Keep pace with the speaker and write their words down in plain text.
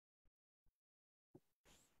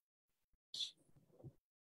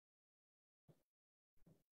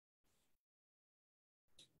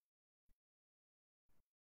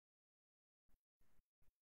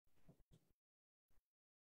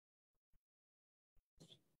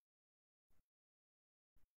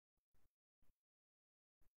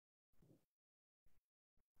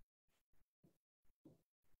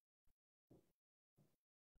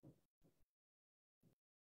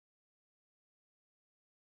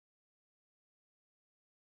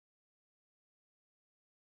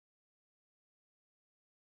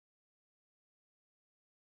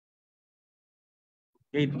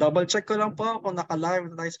Okay, double check ko lang po kung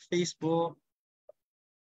naka-live na tayo sa Facebook.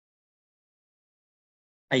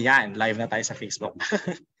 Ayan, live na tayo sa Facebook.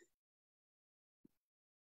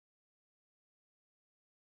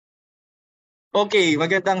 Okay,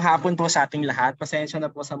 magandang hapon po sa ating lahat. Pasensya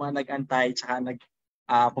na po sa mga nag-antay tsaka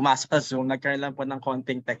pumasok sa Zoom. Nagkaroon lang po ng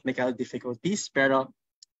konting technical difficulties. Pero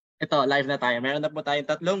ito, live na tayo. Meron na po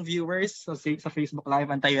tayong 3 viewers sa Facebook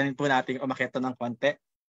Live. Antayin po natin umakyat ng konti.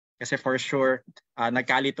 Kasi for sure,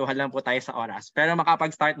 nagkalituhan lang po tayo sa oras. Pero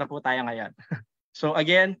makapag-start na po tayo ngayon. So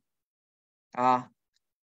again,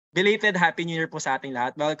 belated Happy New Year po sa ating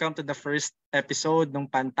lahat. Welcome to the first episode ng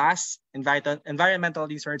Pantas, Environmental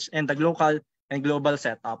Research and the Local and Global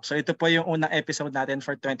Setup. So ito po yung unang episode natin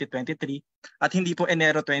for 2023 at hindi po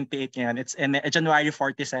Enero 28 ngayon. It's January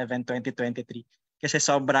 47, 2023 kasi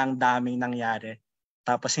sobrang daming nangyari.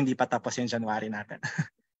 Tapos hindi pa tapos yung January natin.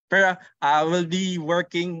 Pero we'll be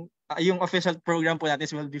working, yung official program po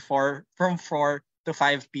natin will be from 4 to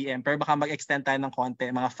 5 p.m. Pero baka mag-extend tayo ng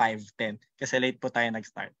konti, mga 5:10 kasi late po tayo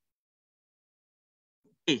nag-start.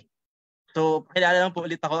 Okay. So, pakilala lang po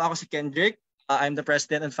ulit ako. Ako si Kendrick. I'm the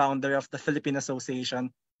president and founder of the Philippine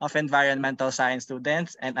Association of Environmental Science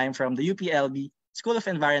Students, and I'm from the UPLB School of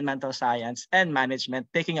Environmental Science and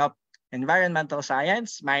Management, taking up environmental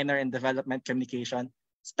science, minor in development communication,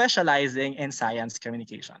 specializing in science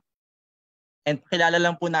communication. And pakilala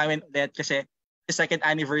lang po namin ulit kasi the second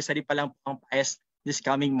anniversary pa lang po ang PAES this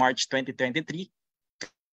coming March 2023.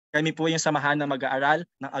 Kami po yung samahan na mag-aaral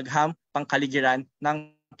ng agham pangkaligiran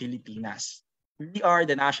ng Pilipinas. We are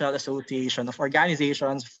the National Association of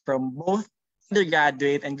Organizations from both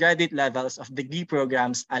undergraduate and graduate levels of degree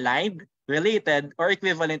programs aligned, related, or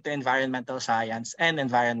equivalent to environmental science and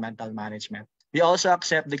environmental management. We also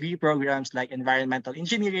accept degree programs like environmental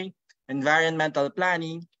engineering, environmental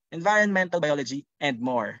planning, environmental biology, and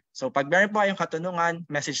more. So pag meron po kayong katanungan,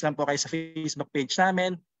 message lang po kayo sa Facebook page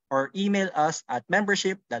namin or email us at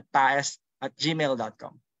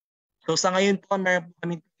membership.paes@gmail.com. So sa ngayon po, meron po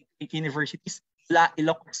kami universities mula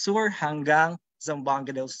Ilocos Sur hanggang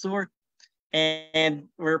Zamboanga del Sur.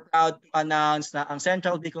 And we're proud to announce na ang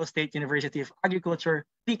Central Bicol State University of Agriculture,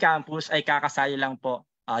 Campus, ay kakasali lang po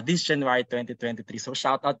this January 2023. So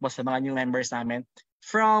shout out po sa mga new members namin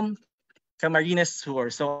from Camarines Sur.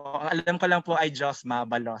 So ang alam ko lang po ay Jos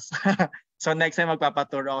Mabalos. So next time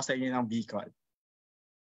magpapaturo ako sa inyo ng Bicol.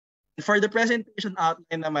 For the presentation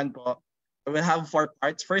outline naman po, we'll have 4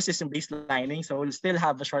 parts. First is yung baselining. So we'll still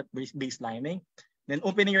have a short baselining. Then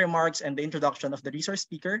opening remarks and the introduction of the resource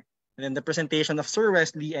speaker. And then the presentation of Sir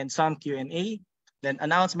Wesley and some Q&A. Then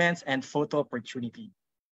announcements and photo opportunity.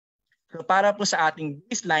 So para po sa ating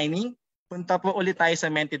baselining, punta po ulit tayo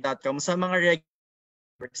sa menti.com sa mga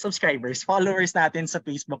subscribers, followers natin sa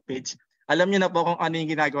Facebook page. Alam niyo na po kung ano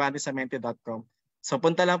yung ginagawa natin sa menti.com. So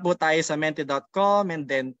punta lang po tayo sa menti.com and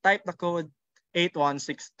then type the code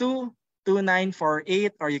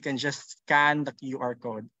 81622948 or you can just scan the QR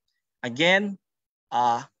code. Again,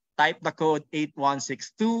 type the code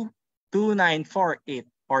 81622948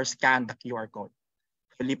 or scan the QR code.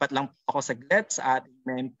 So, lipat lang po ako saglit sa ating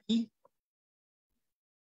menti.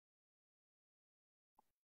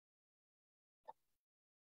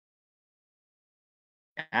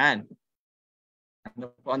 Yan.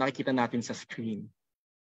 Ano po ang nakikita natin sa screen?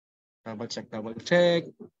 Double check.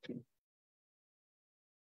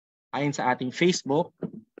 Ayon sa ating Facebook,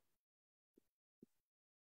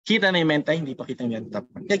 kita na yung menta, hindi pa kita yung menta.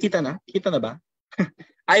 Kita na? Kita na ba?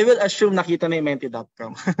 I will assume nakita na yung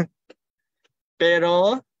menti.com.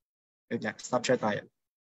 Pero, stop share tayo.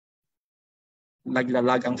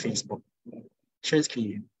 Naglalag ang Facebook. Share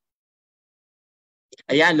screen.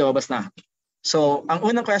 Ayan, lumabas na. So, ang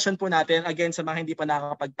unang question po natin, again, sa mga hindi pa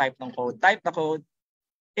nakakapag-type ng code, type the code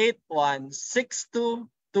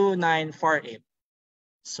 81622948.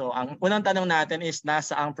 So, ang unang tanong natin is,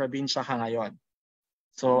 nasa ang probinsya ka ngayon?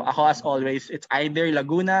 So, ako as always, it's either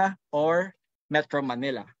Laguna or Metro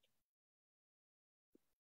Manila.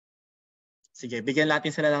 Sige, bigyan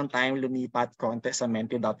natin sila ng time lumipat konti sa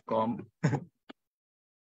menti.com.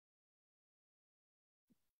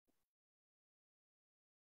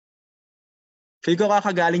 Feel ko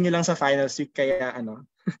kakagaling nyo lang sa finals week, kaya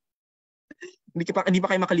hindi pa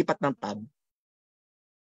kayo makalipat ng tab.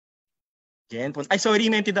 Again, sorry,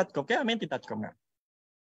 menti.com. Kaya menti.com nga.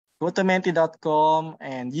 Go to menti.com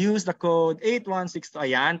and use the code 8162.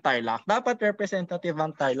 Ayan, Tarlac. Dapat representative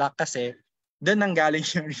ang Tarlac kasi doon nanggaling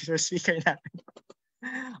yung resource speaker natin.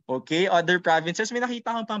 Okay, other provinces. May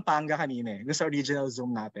nakita akong Pampanga kanina sa original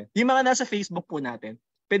Zoom natin. Yung mga nasa Facebook po natin,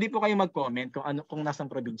 pwede po kayo mag-comment kung nasang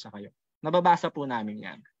probinsya kayo. Nababasa po namin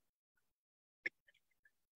yan.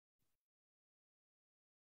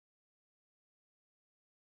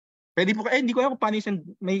 Pwede po, hindi ko alam kung paano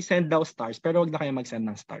may send daw stars, pero wag na kayo mag-send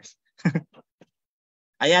ng stars.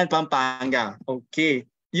 Ayan, Pampanga. Okay.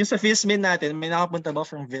 Yung sa Vismin natin, may nakapunta ba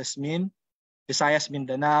from Vismin? Visayas,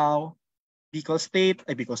 Mindanao, Bicol State,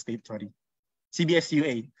 sorry.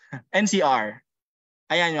 CBSUA, NCR.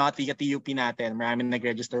 Ayan yung mga TUP natin. Maraming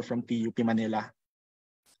nag-register from TUP Manila.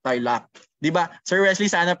 Tarlac. Di ba? Sir Wesley,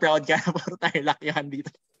 sana proud ka na puro Tarlac yan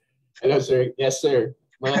dito. Hello, sir. Yes, sir.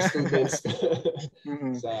 Mga students.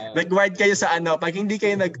 Nag-guard kayo sa pag hindi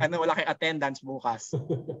kayo wala kayong attendance bukas.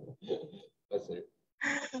 Yes, sir.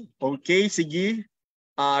 Okay, sige.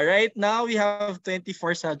 Right now, we have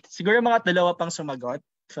 24 siguro mga dalawa pang sumagot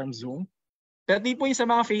from Zoom. Pero di po yung sa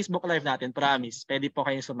mga Facebook Live natin, promise. Pwede po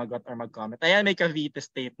kayong sumagot or mag-comment. Ayan, may Cavite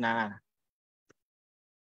State na.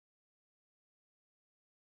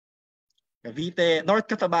 Cavite, North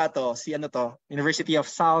Cotabato, University of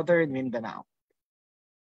Southern Mindanao.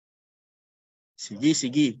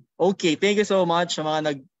 Sige. Okay, thank you so much sa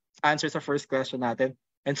mga nag-answer sa first question natin.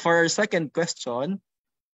 And for our second question,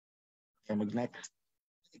 mag-next.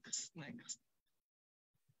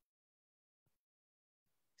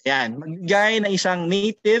 Yan, magbigay ng isang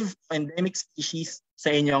native endemic species sa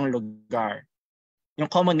inyong lugar. Yung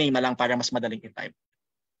common name na lang para mas madaling i-type.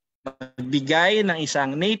 Magbigay ng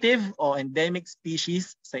isang native o endemic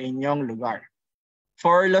species sa inyong lugar.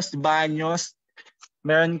 For Los Baños,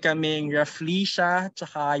 meron kaming Rafflesia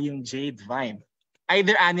tsaka yung jade vine.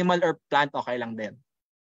 Either animal or plant, okay lang din.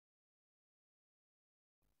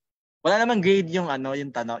 Wala namang grade yung yung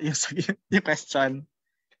tanong, yung question.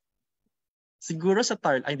 Siguro sa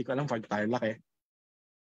hindi ko alam pag Tarlac eh.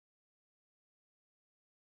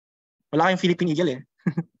 Wala kayong Philippine Eagle eh.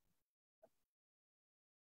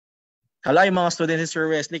 Hala, yung mga students ni Sir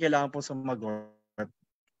Wesley, kailangan pong sumagot.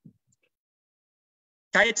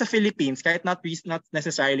 Kahit sa Philippines, kahit not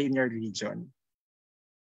necessarily in your region.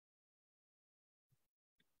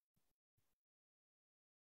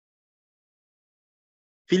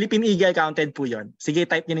 Philippine Eagle counted po yun. Sige,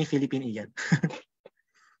 type nyo yung Philippine Eagle.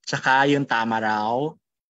 Tsaka yung tama raw,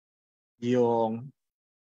 hindi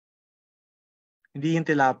yung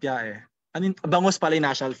tilapia eh. Bangus pala yung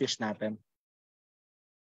national fish natin.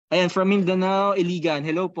 Ayan, from Mindanao, Iligan.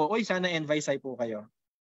 Hello po. Oy, sana NVISI po kayo.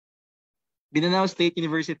 Mindanao State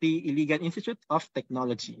University, Iligan Institute of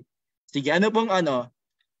Technology. Sige,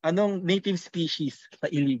 anong native species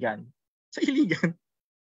sa Iligan? Sa Iligan?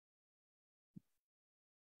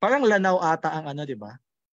 Parang Lanao ata ang di ba?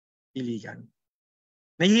 Iligan.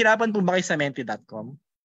 Nahihirapan po ba kayo sa menti.com?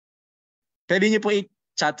 Pwede niyo po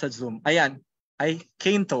i-chat sa Zoom. Ayan. Ay,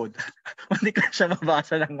 cane toad. Hindi ko siya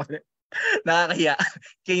mabasa ng mali. Nakakahiya.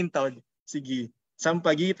 Cane toad. Sige.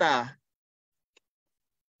 Sampagita.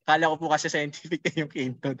 Kala ko po kasi scientific na yung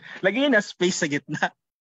cane toad. Lagyan na space sa gitna.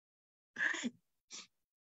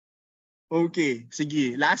 Okay.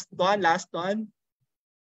 Sige. Last one.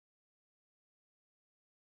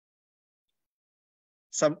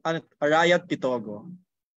 Arayat Pitogo.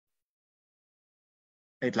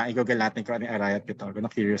 Wait lang, i-google natin kung ano yung Arayat Pitogo.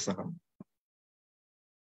 Na-curious ako.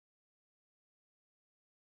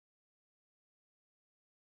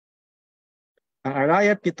 Ang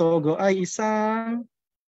Arayat Pitogo ay isang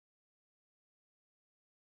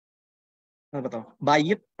ano ba to?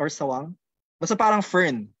 Bayit or sawang? Basta parang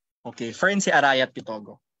fern. Okay, fern si Arayat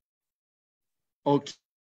Pitogo.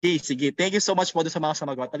 Okay, sige. Thank you so much po sa mga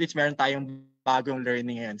sumagot. At least meron tayong bagong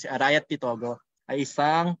learning ngayon. Si Arayat Pitogo ay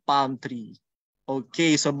isang palm tree.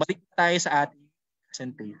 Okay, so balik tayo sa ating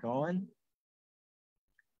presentation.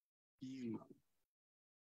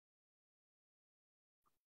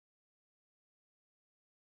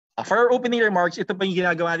 For our opening remarks, ito pa yung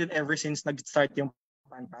ginagawa natin ever since nag-start yung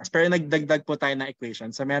Pantas. Pero nagdagdag po tayo ng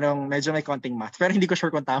equation. So medyo may konting math. Pero hindi ko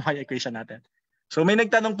sure kung tama yung equation natin. So may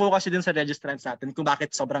nagtanong po kasi dun sa registrants natin kung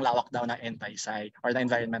bakit sobrang lawak daw ng NPI or the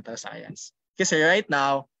environmental science. Kasi right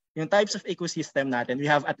now, yung types of ecosystem natin, we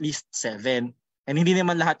have at least 7. And hindi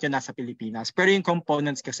naman lahat yun nasa Pilipinas. Pero yung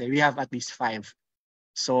components kasi, we have at least 5.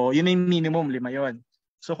 So yun yung minimum, 5 yun.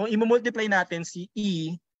 So kung i-multiply natin si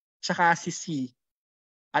E tsaka si C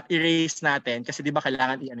at erase natin, kasi di ba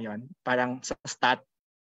kailangan yun, parang sa stat,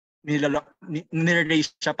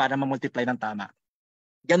 nire-erase siya para ma-multiply ng tama.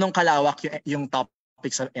 Ganong kalawak yung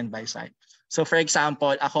topics of NBISI. So for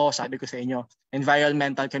example, ako, sabi ko sa inyo,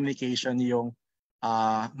 environmental communication yung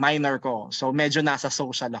minor ko. So medyo nasa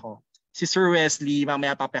social ako. Si Sir Wesley,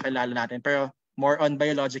 mamaya papakilala natin, pero more on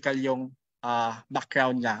biological yung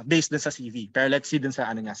background niya based dun sa CV. Pero let's see dun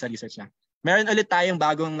sa sa research niya. Meron ulit tayong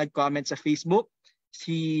bagong nag-comment sa Facebook.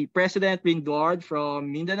 Si President Windward from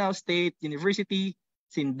Mindanao State University,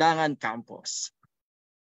 Sindangan Campus.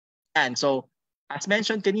 And so, As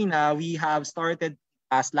mentioned kanina, we have started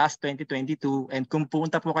as last 2022 and kung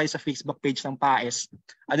pumunta po kayo sa Facebook page ng PAES,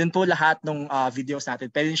 andun po lahat ng videos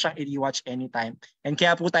natin. Pwede siyang i-watch anytime. And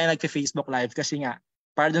kaya po tayo nagka-Facebook Live kasi nga,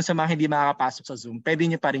 para dun sa mga hindi makakapasok sa Zoom, pwede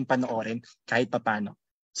nyo pa rin panoorin kahit papano.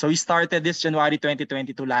 So we started this January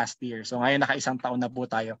 2022 last year. So ngayon naka-isang taon na po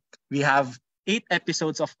tayo. We have 8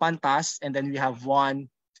 episodes of Pantas and then we have 1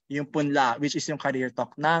 yung Punla, which is yung career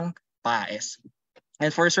talk ng PAES.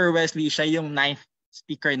 And for Sir Wesley, siya yung 9th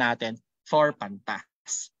speaker natin for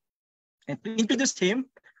Pantas. And to introduce him,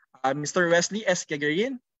 Mr. Wesley S.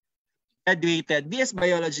 Gagarin graduated BS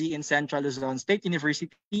Biology in Central Luzon State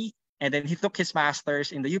University, and then he took his master's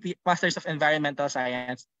in the UP, Masters of Environmental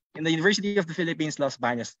Science in the University of the Philippines, Los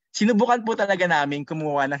Baños. Sinubukan po talaga namin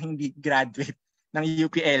kumuha ng hindi graduate ng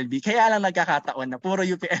UPLB. Kaya lang nagkakataon na puro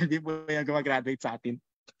UPLB po yung gumagraduate sa atin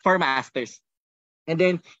for masters. And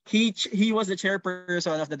then he was the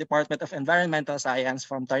chairperson of the Department of Environmental Science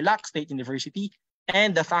from Tarlac State University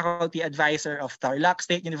and the faculty advisor of Tarlac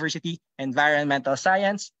State University Environmental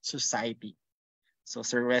Science Society. So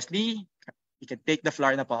Sir Wesley, you can take the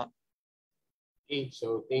floor na po. Okay,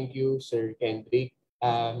 so thank you, Sir Kendrick.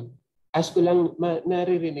 Ask ko lang,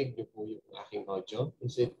 naririnig niyo po yung aking audio?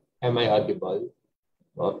 Am I audible?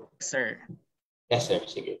 Oh. Sir. Yes, sir.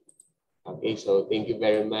 Sige. Okay, so thank you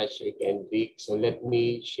very much, Sir Kendrick. So let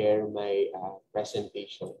me share my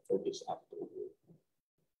presentation for this afternoon.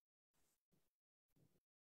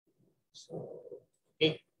 So,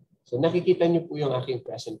 okay. So nakikita niyo po yung aking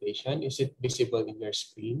presentation. Is it visible in your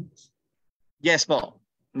screens? Yes po.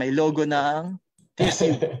 May logo ng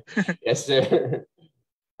TSU. Yes, sir.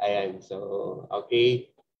 Ayan. So,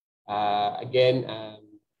 okay. Again,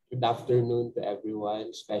 good afternoon to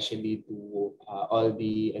everyone, especially to all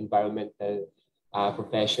the environmental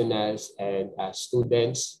professionals and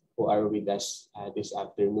students who are with us this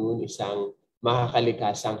afternoon. Isang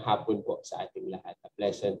makakalikasang hapon po sa ating lahat. A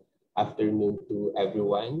pleasant afternoon to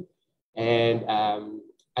everyone. And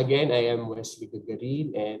again, I am Wesley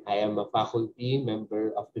Gagarin and I am a faculty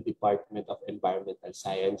member of the Department of Environmental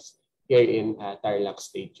Science here in Tarlac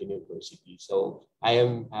State University. So I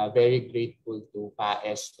am very grateful to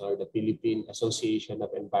PAES, or the Philippine Association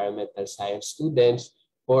of Environmental Science Students,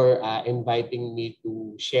 for inviting me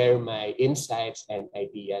to share my insights and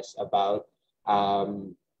ideas about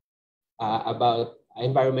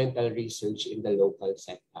environmental research in the local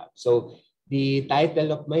setup. So the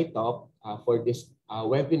title of my talk for this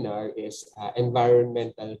webinar is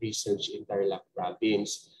Environmental Research in Tarlac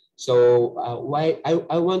Province. So why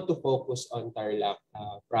I want to focus on Tarlac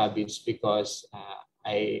Province because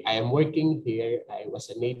I am working here. I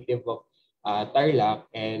was a native of Tarlac,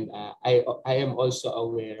 and I am also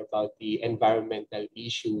aware about the environmental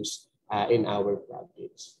issues in our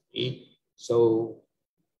province. Okay? So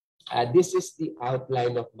this is the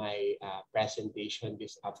outline of my presentation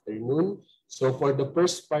this afternoon. So for the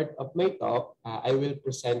first part of my talk, I will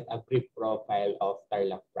present a brief profile of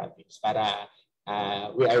Tarlac Province para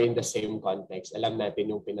we are in the same context. Alam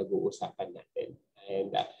natin yung pinag-uusapan natin.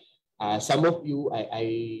 And some of you,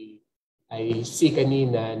 I see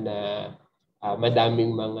kanina na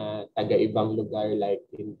madaming mga taga-ibang lugar like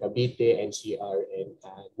in Cavite, NCR, and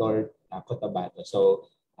North Cotabato. So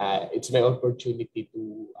it's my opportunity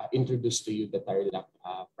to introduce to you the Tarlac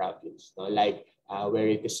province, no? Like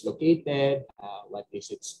where it is located, what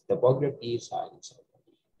is its topography, so on and so on.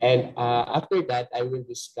 And after that, I will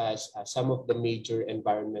discuss some of the major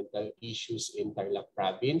environmental issues in Tarlac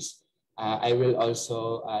Province. I will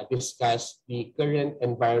also discuss the current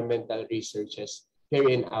environmental researches here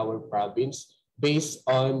in our province based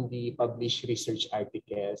on the published research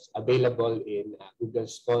articles available in Google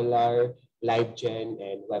Scholar, LiveGen,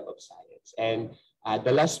 and Web of Science. And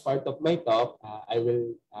the last part of my talk, I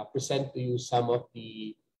will present to you some of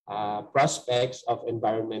the prospects of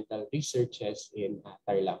environmental researches in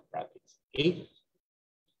Tarlac Province. Okay?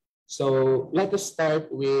 So let us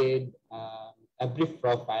start with a brief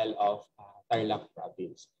profile of Tarlac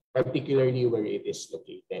Province, particularly where it is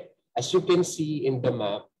located. As you can see in the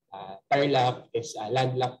map, Tarlac is a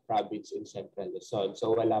landlocked province in Central Luzon.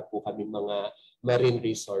 So wala po kami mga marine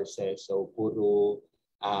resources, so puro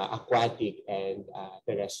aquatic and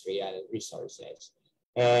terrestrial resources.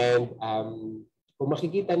 And kung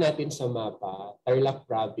makikita natin sa mapa, Tarlac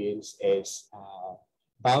Province is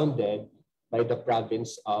bounded by the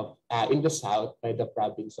province of, in the south, by the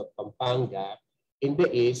province of Pampanga. In the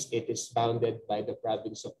east, it is bounded by the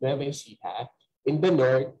province of Nueva Ecija. In the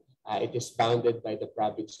north, it is bounded by the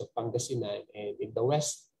province of Pangasinan. And in the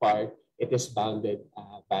west part, it is bounded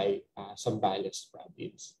by Zambales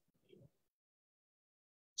Province.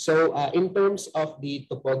 So in terms of the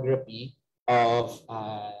topography of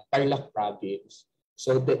Tarlac province.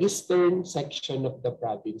 So the eastern section of the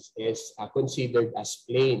province is considered as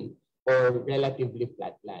plain or relatively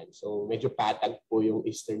flat land. So medyo patag po yung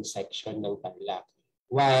eastern section ng Tarlac.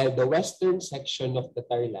 While the western section of the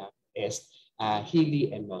Tarlac is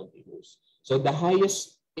hilly and mountainous. So the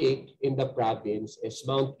highest peak in the province is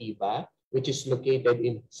Mount Iba, which is located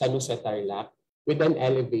in San Jose, Tarlac, with an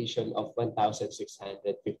elevation of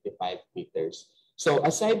 1,655 meters. So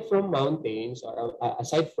aside from mountains or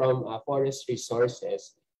aside from forest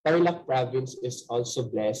resources, Tarlac province is also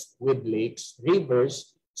blessed with lakes,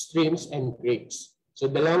 rivers, streams, and creeks. So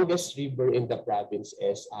the longest river in the province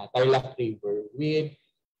is Tarlac River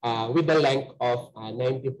with a length of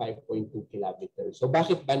 95.2 kilometers. So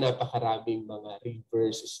bakit ba napakaraming mga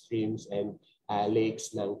rivers, streams, and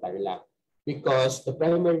lakes ng Tarlac? Because the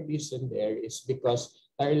primary reason there is because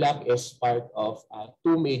Tarlac is part of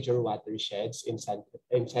two major watersheds in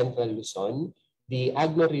Central Luzon, the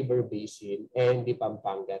Agno River Basin and the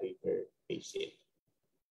Pampanga River Basin.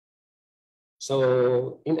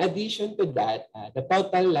 So in addition to that, the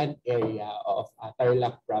total land area of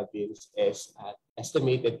Tarlac province is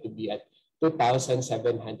estimated to be at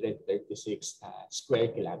 2,736 square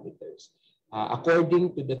kilometers.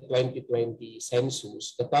 According to the 2020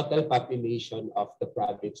 census, the total population of the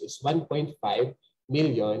province is 1.5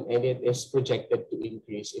 million and it is projected to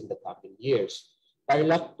increase in the coming years.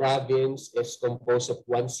 Tarlac province is composed of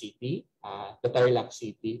one city, the Tarlac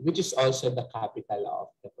city, which is also the capital of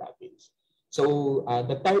the province. So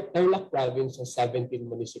the Tarlac province has 17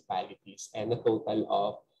 municipalities and a total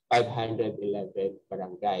of 511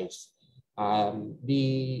 barangays.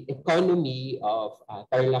 The economy of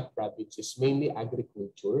Tarlac province is mainly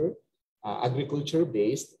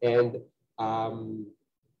agriculture-based, and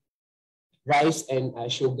rice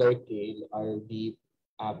and sugar cane are the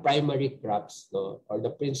primary crops, no, or the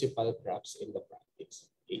principal crops in the province.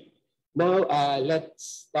 Okay. Now,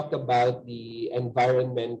 let's talk about the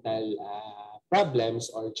environmental problems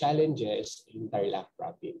or challenges in Tarlac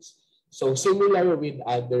province. So similar with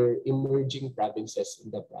other emerging provinces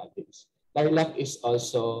in the province, Tarlac is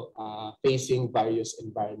also facing various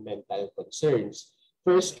environmental concerns.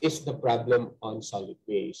 First is the problem on solid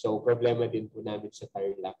waste. So problema din po namin sa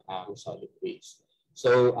Tarlac ang solid waste.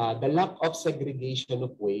 So the lack of segregation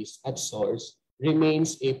of waste at source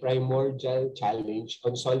remains a primordial challenge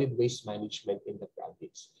on solid waste management in the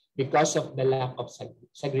province. Because of the lack of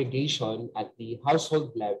segregation at the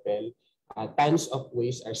household level, tons of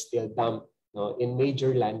waste are still dumped, no, in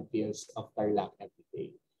major landfills of Tarlac every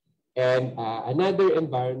day. And another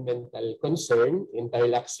environmental concern in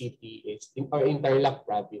Tarlac City in Tarlac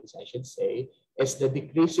province, I should say, is the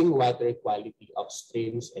decreasing water quality of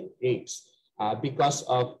streams and creeks because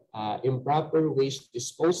of improper waste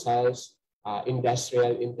disposals,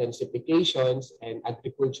 industrial intensifications, and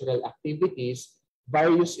agricultural activities.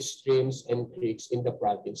 Various streams and creeks in the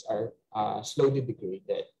province are slowly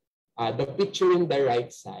degraded. The picture in the right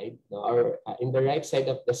side, or in the right side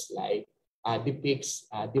of the slide, depicts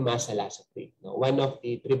the Masalasa Creek, one of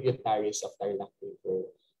the tributaries of Tarlac River.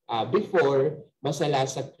 Before,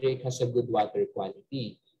 Masalasa Creek has a good water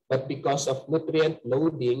quality, but because of nutrient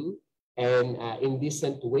loading and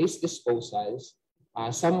indecent waste disposals,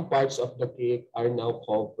 some parts of the creek are now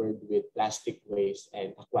covered with plastic waste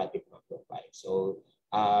and aquatic macrophytes. So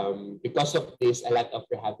because of this, a lot of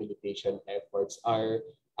rehabilitation efforts are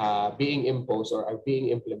being imposed or are being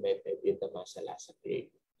implemented in the Masalasa Creek.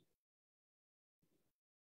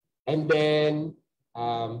 And then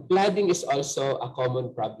flooding is also a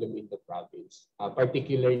common problem in the province,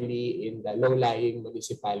 particularly in the low-lying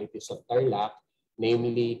municipalities of Tarlac,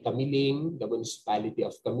 namely Camiling, the municipality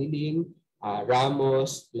of Camiling,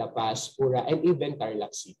 Ramos, La Paz, Pura, and even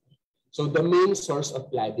Tarlac City. So the main source of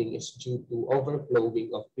flooding is due to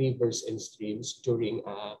overflowing of rivers and streams during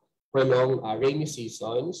prolonged rainy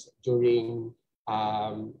seasons, during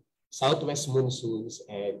southwest monsoons,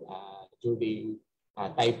 and during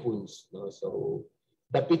typhoons. No? So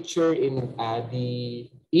the picture in the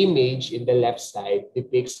image in the left side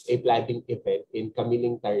depicts a flooding event in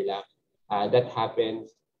Camiling, Tarlac that happened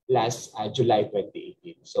last July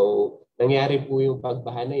 2018. So nangyari po yung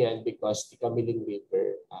pagbaha na yan because the Camiling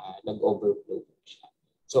River nag-overflow siya.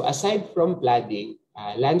 So aside from flooding,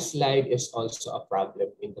 landslide is also a problem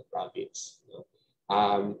in the province. No?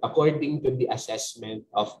 According to the assessment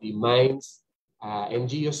of the Mines and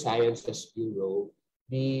Geosciences Bureau,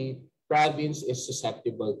 the province is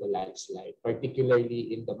susceptible to landslide,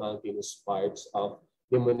 particularly in the mountainous parts of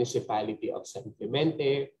the municipality of San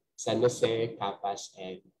Clemente, San Jose, Capas,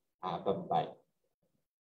 and Bamban.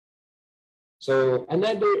 So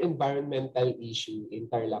another environmental issue in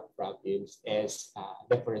Tarlac province is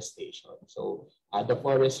deforestation. So the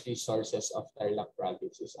forest resources of Tarlac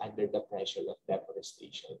province is under the pressure of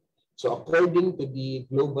deforestation. So according to the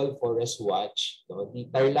Global Forest Watch, the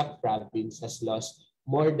Tarlac province has lost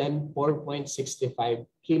more than 4.65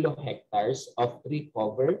 kilohectares of tree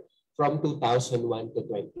cover from 2001 to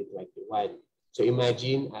 2021. So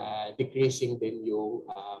imagine decreasing din yung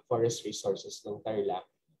forest resources ng Tarlac.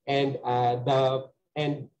 And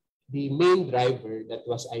the main driver that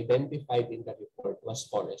was identified in the report was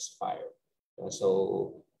forest fire.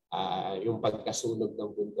 So yung pagkasunog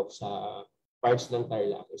ng bundok sa parts ng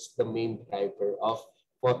Tarlac is the main driver of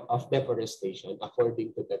deforestation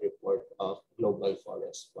according to the report of Global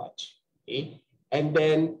Forest Watch. Okay? And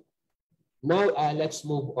then now let's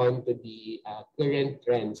move on to the current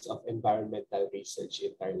trends of environmental research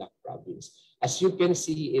in Tarlac province. As you can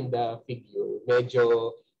see in the figure,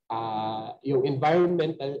 medyo yung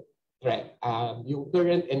environmental trend, yung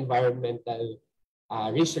current environmental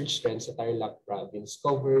research trends sa Tarlac province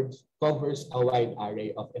covers a wide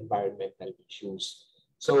array of environmental issues.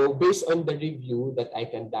 So based on the review that I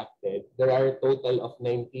conducted, there are a total of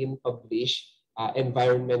 19 published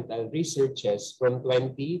environmental researches from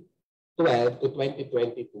 2012 to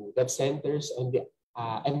 2022 that centers on the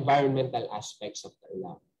environmental aspects of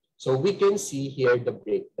Tarlac. So we can see here the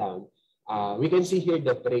breakdown. We can see here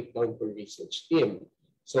the breakdown per research team.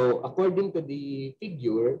 So according to the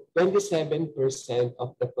figure, 27%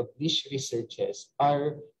 of the published researches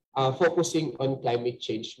are focusing on climate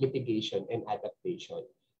change mitigation and adaptation,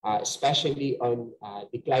 especially on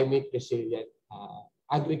the climate resilient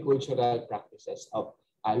agricultural practices of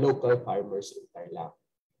local farmers in Tarlac.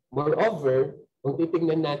 Moreover, kung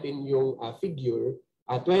titingnan natin yung figure,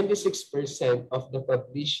 26% of the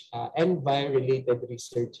published environment-related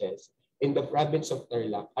researches in the province of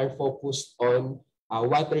Tarlac are focused on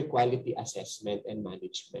water quality assessment and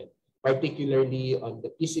management, particularly on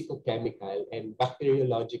the physicochemical and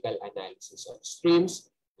bacteriological analysis of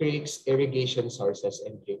streams, creeks, irrigation sources,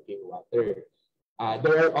 and drinking water.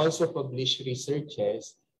 There are also published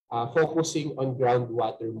researches focusing on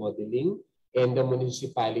groundwater modeling in the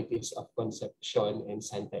municipalities of Concepcion and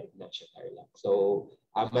Santa Ignacia, Tarlac. So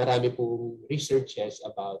marami pong researches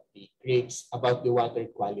about the creeks, about the water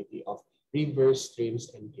quality of rivers,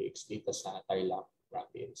 streams, and creeks dito sa Tarlac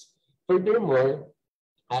province. Furthermore,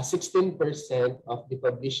 16% of the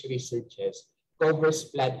published researches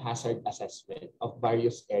covers flood hazard assessment of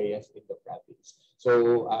various areas in the province.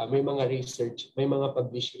 So may mga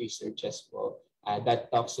published researches po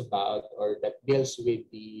that talks about or that deals with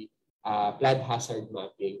the flood hazard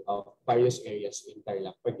mapping of various areas in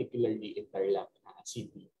Tarlac, particularly in Tarlac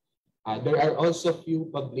City. There are also few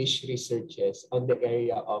published researches on the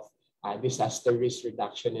area of disaster risk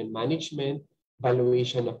reduction and management,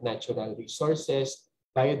 valuation of natural resources,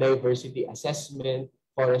 biodiversity assessment,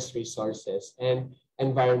 forest resources, and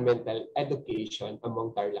environmental education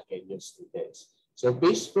among Tarlaceño students. So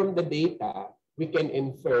based from the data, we can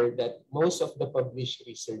infer that most of the published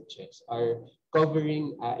researches are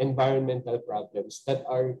covering environmental problems that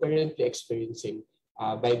are currently experiencing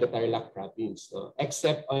by the Tarlac province,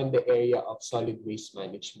 except on the area of solid waste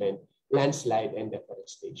management, landslide, and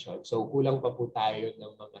deforestation. So kulang pa po tayo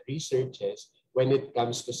ng mga researches when it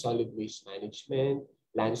comes to solid waste management,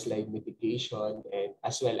 landslide mitigation, and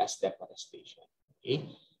as well as deforestation.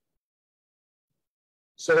 Okay?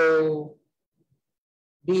 So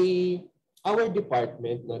our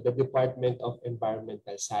department, the Department of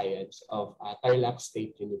Environmental Science of Tarlac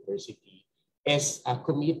State University, is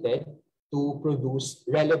committed to produce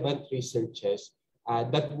relevant researches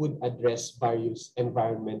that would address various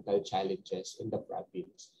environmental challenges in the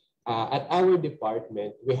province. At our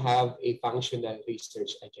department, we have a functional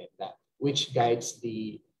research agenda which guides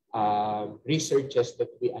the researches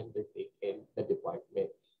that we undertake in the department.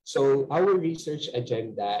 So our research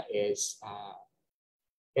agenda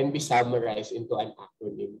can be summarized into an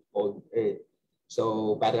acronym called EARTH.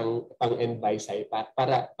 So parang pang-NBISI,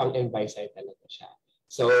 para pang-NBISI talaga siya.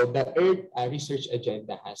 So the EARTH research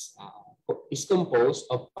agenda is composed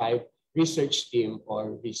of 5 research team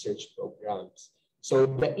or research programs. So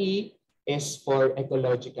the E is for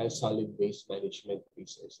ecological solid waste management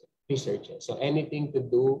researches. So anything to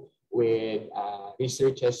do with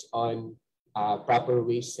researches on proper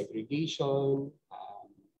waste segregation,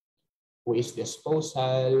 waste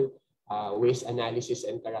disposal, waste analysis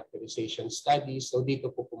and characterization studies. So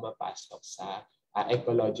dito po pumapasok sa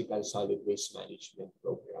ecological solid waste management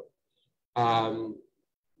program.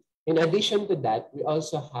 In addition to that, we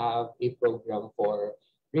also have a program for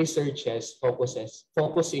researches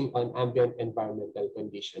focusing on ambient environmental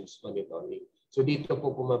conditions monitoring. So dito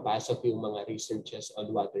po pumapasok yung mga researches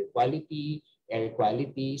on water quality, air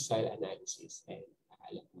quality, soil analysis, and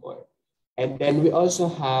a lot more. And then we also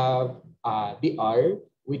have the R,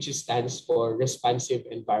 which stands for Responsive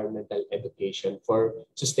Environmental Education for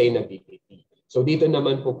Sustainability. So dito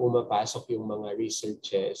naman po pumapasok yung mga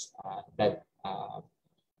researches that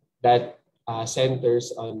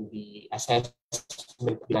centers on the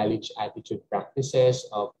assessment, knowledge, attitude, practices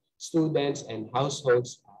of students and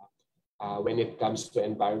households when it comes to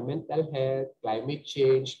environmental health, climate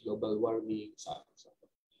change, global warming, so on and so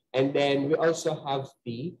forth. And then we also have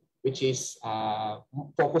T, which is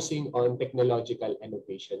focusing on technological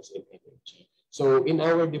innovations in energy. So in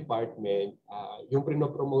our department, yung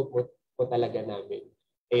pinopromote po talaga namin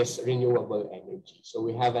is renewable energy. So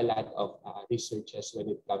we have a lot of researches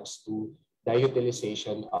when it comes to the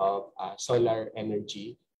utilization of solar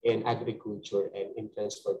energy in agriculture and in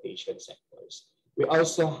transportation sectors. We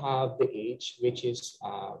also have the H, which is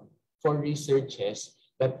for researches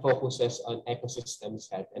that focuses on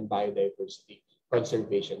ecosystems health and biodiversity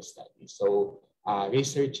conservation studies. So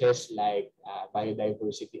researches like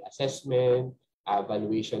biodiversity assessment,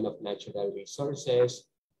 evaluation of natural resources,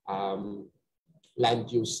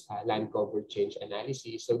 land use, land cover change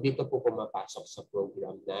analysis. So dito po pumapasok sa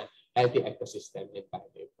program na Healthy Ecosystem and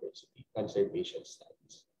Biodiversity Conservation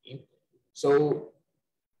Studies. Okay? So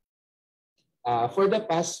for the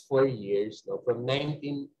past 4 years, from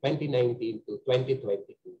 2019 to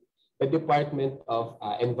 2022, the Department of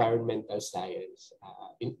Environmental Science,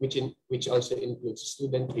 which also includes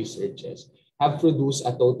student researches, have produced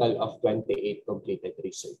a total of 28 completed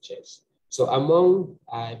researches. So among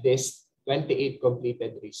these 28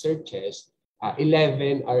 completed researches,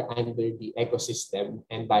 11 are under the ecosystem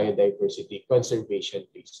and biodiversity conservation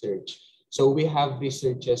research. So we have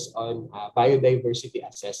researches on biodiversity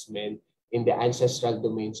assessment in the ancestral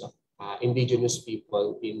domains of indigenous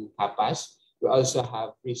people in Papas. We also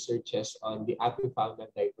have researches on the apifauna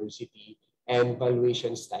diversity and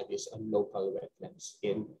valuation studies on local wetlands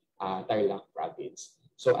in Tarlac province.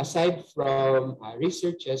 So aside from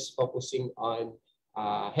researches focusing on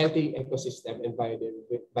healthy ecosystem and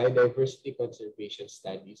biodiversity conservation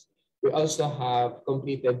studies, we also have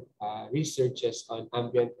completed researches on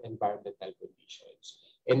ambient environmental conditions,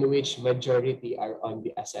 in which majority are on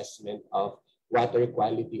the assessment of water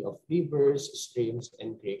quality of rivers, streams,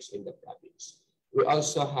 and creeks in the province. We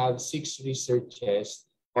also have 6 researches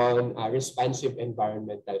on responsive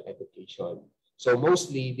environmental education. So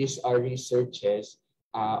mostly these are researches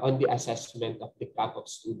on the assessment of the gap of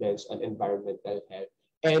students on environmental health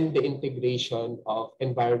and the integration of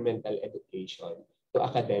environmental education to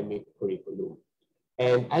academic curriculum.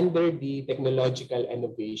 And under the technological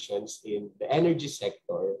innovations in the energy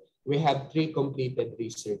sector, we have 3 completed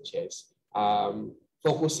researches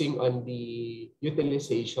focusing on the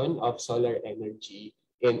utilization of solar energy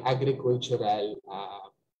in agricultural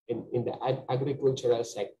in the agricultural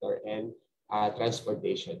sector and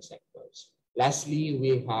transportation sectors. Lastly,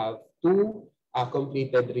 we have 2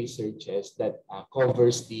 completed researches that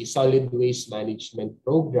covers the solid waste management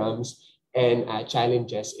programs and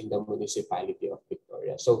challenges in the municipality of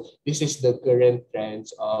Victoria. So this is the current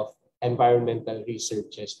trends of environmental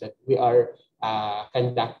researches that we are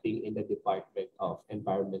conducting in the Department of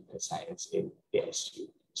Environmental Science in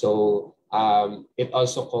TSU. So it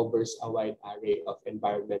also covers a wide array of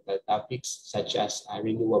environmental topics such as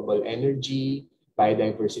renewable energy,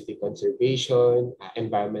 biodiversity conservation,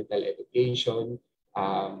 environmental education,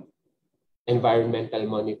 environmental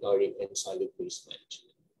monitoring, and solid waste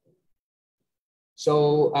management.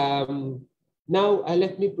 So now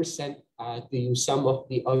let me present to you some of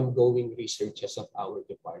the ongoing researches of our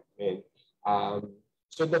department.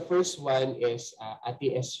 So the first one is a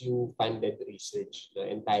TSU funded research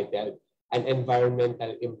entitled An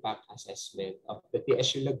Environmental Impact Assessment of the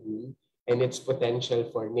TSU Lagoon and its potential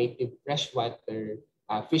for native freshwater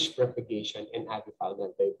fish propagation and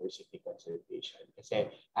avifaunal diversity conservation.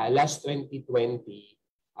 Kasi last 2020,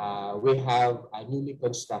 we have a newly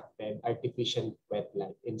constructed artificial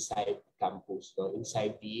wetland inside campus,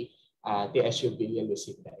 inside the TSU Villa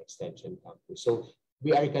Lucinda Extension Campus. So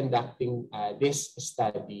we are conducting this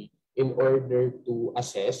study in order to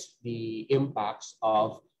assess the impacts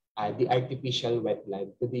of the artificial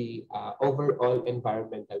wetland to the overall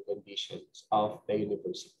environmental conditions of the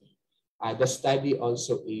university. The study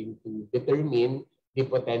also aimed to determine the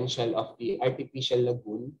potential of the artificial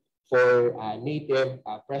lagoon for native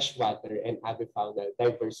freshwater and avifaunal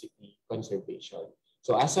diversity conservation.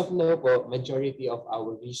 So as of now po, majority of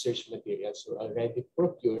our research materials were already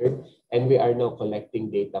procured and we are now collecting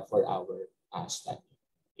data for our study.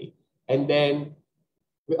 Okay. And then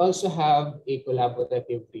we also have a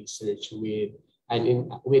collaborative research with a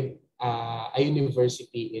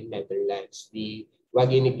university in Netherlands, the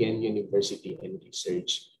Wageningen University and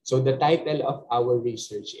Research. So the title of our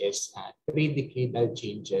research is Three Decadal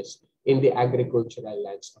Changes in the Agricultural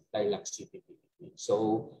Lands of Tarlac City.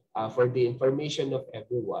 So for the information of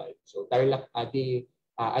everyone, so Tarlac, the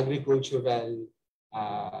agricultural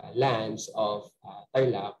lands of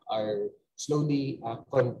Tarlac are slowly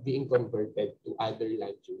being converted to other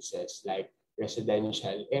land uses like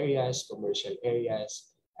residential areas, commercial areas,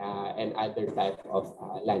 and other type of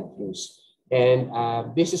land use. And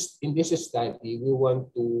in this study, we want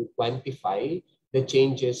to quantify the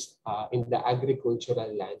changes in the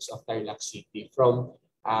agricultural lands of Tarlac City from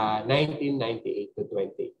 1998 to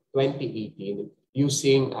 2018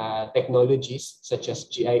 using technologies such as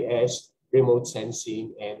GIS, remote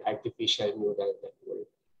sensing, and artificial neural network.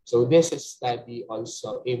 So this study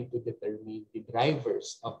also aimed to determine the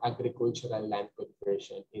drivers of agricultural land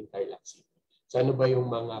conversion in Tarlac City. So ano ba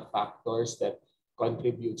yung mga factors that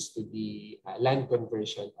contributes to the land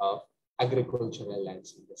conversion of agricultural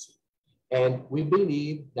lands in the city? And we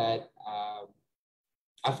believe that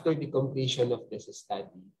after the completion of this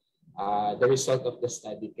study, the result of the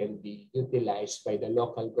study can be utilized by the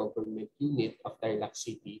local government unit of Tarlac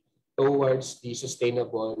City towards the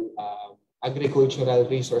sustainable agricultural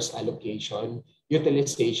resource allocation,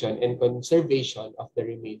 utilization, and conservation of the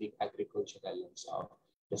remaining agricultural lands of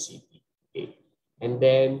the city. Okay. And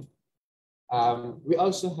then we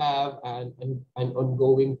also have an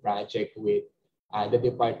ongoing project with the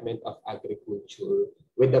Department of Agriculture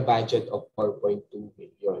with a budget of 4.2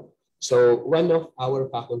 million. So one of our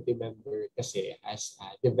faculty members kasi has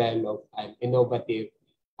developed an innovative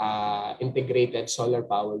integrated solar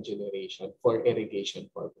power generation for irrigation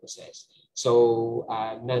purposes. So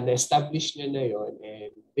na-establish niya na yon,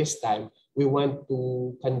 and this time we want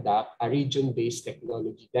to conduct a region-based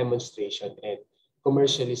technology demonstration and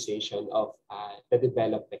commercialization of the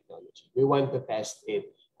developed technology. We want to test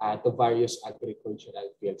it to various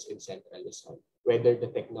agricultural fields in Central Luzon, whether the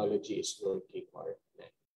technology is working or not.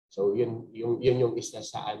 So yun yung isa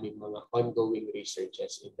sa aming mga ongoing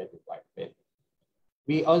researches in the department.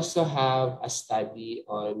 We also have a study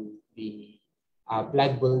on the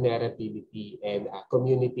flood vulnerability and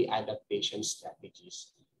community adaptation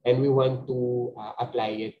strategies. And we want to apply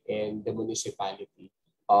it in the municipality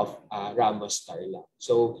of Ramos, Tarlac.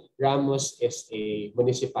 So Ramos is a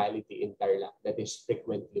municipality in Tarlac that is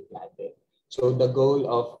frequently flooded. So the goal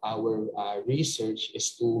of our research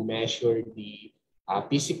is to measure the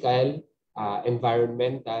physical,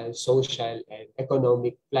 environmental, social, and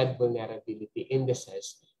economic flood vulnerability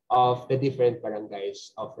indices of the different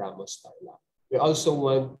barangays of Ramos, Tarlac. We also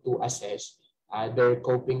want to assess their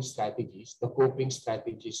coping strategies, the coping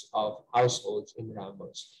strategies of households in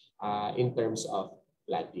Ramos in terms of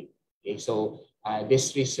flooding. Okay, so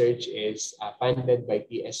this research is funded by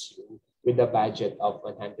TSU with a budget of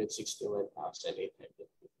 161,850.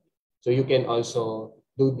 So you can also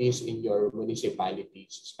do this in your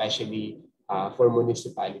municipalities, especially for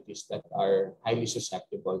municipalities that are highly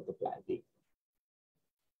susceptible to flooding.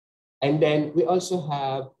 And then we also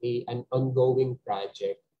have an ongoing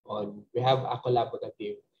project we have a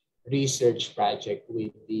collaborative research project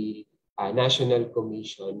with the National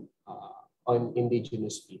Commission on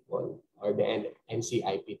Indigenous People, or the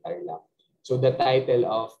NCIP Tarlac. So the title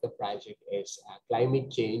of the project is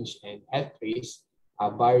Climate Change and Health Risks,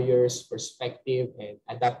 Barriers, Perspective, and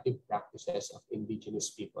Adaptive Practices of Indigenous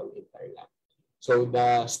People in Tarlac. So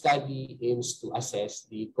the study aims to assess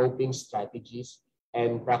the coping strategies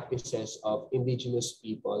and practices of indigenous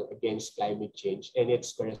people against climate change and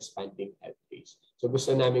its corresponding health risks. So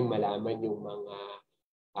gusto naming malaman yung mga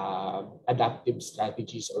adaptive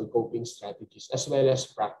strategies or coping strategies as well as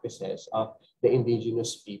practices of the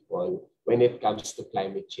indigenous people when it comes to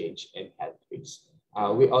climate change and health risks.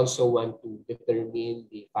 We also want to determine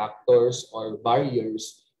the factors or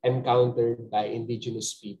barriers encountered by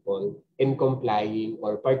indigenous people in complying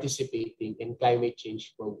or participating in climate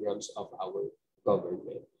change programs of our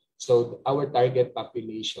government. So our target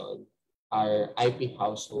population are IP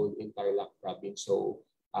household in Tarlac province. So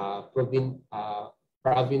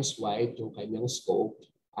province-wide yung kanyang scope.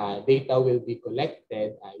 Data will be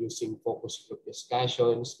collected using focus group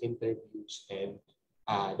discussions, interviews, and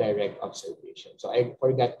direct observation. So I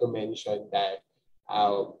forgot to mention that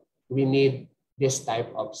we need this type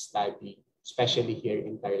of study, especially here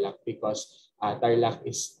in Tarlac, because Tarlac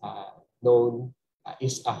is known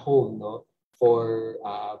is a home, no, for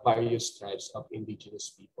various tribes of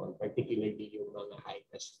indigenous people, particularly yung mga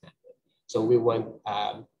hikers natin. So we want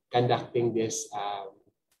conducting this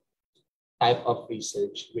type of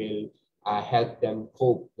research will help them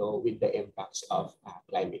cope with the impacts of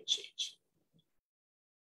climate change.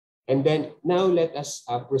 And then now let us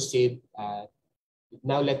proceed.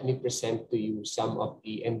 Now let me present to you some of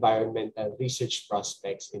the environmental research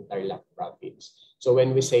prospects in Tarlac province. So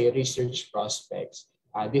when we say research prospects,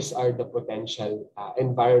 these are the potential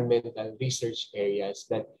environmental research areas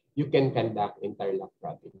that you can conduct in Tarlac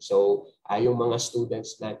province. So yung mga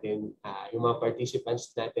students natin, yung mga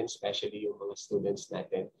participants natin, especially yung mga students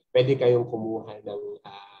natin, pwede kayong kumuha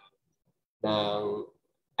ng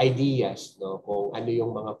ideas, no, kung ano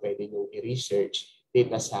yung mga pwede nyong i-research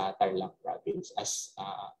dito sa Tarlac province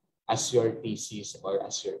as your thesis or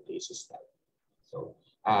as your case study. So,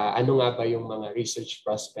 ano nga ba yung mga research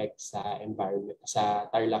prospects sa environment sa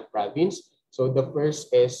Tarlac province? So, the first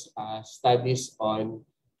is studies on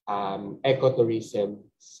ecotourism.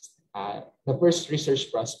 The first research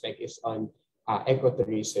prospect is on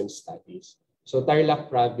ecotourism studies. So, Tarlac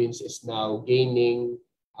province is now gaining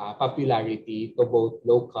popularity to both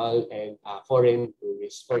local and foreign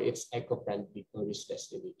tourists for its eco-friendly tourist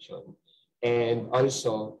destination. And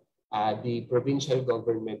also, the provincial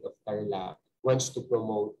government of Tarlac wants to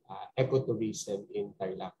promote ecotourism in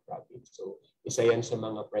Tarlac province. So, isa yan sa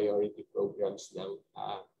mga priority programs ng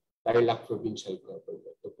Tarlac provincial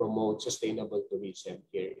government to promote sustainable tourism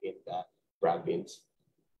here in the province.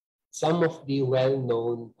 Some of the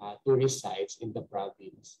well-known tourist sites in the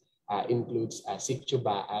province includes Sitio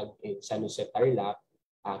Baag in San Jose, Tarlac,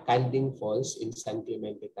 Canding Falls in San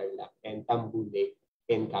Clemente, Tarlac, and Tambu Lake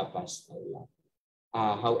in Capas, Tarlac.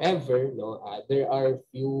 However, there are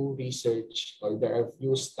few research or there are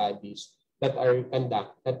few studies that are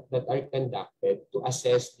conducted to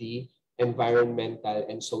assess the environmental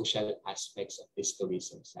and social aspects of these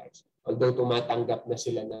tourism sites. Although tumatanggap na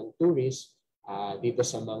sila ng tourists dito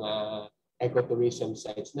sa mga ecotourism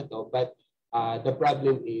sites na to, but the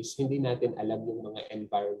problem is hindi natin alam yung mga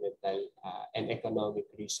environmental and economic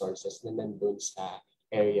resources na nandun sa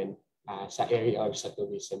area or sa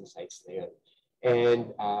tourism sites na yun. And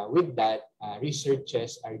with that,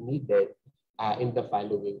 researches are needed in the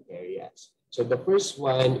following areas. So the first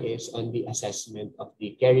one is on the assessment of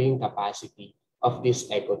the carrying capacity of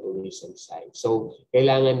this ecotourism site. So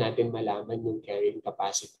kailangan natin malaman yung carrying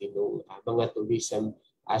capacity ng mga tourism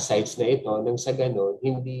sites na ito nang sa ganon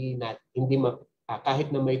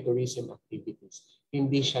kahit na may tourism activities,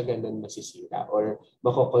 hindi siya ganon masisira or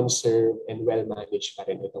mako-conserve and well-managed pa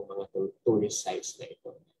rin itong mga tourist sites na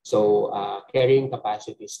ito. So carrying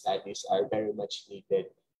capacity studies are very much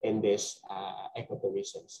needed in this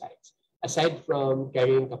ecotourism sites. Aside from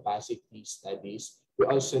carrying capacity studies, we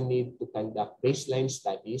also need to conduct baseline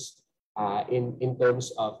studies in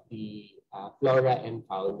terms of the flora and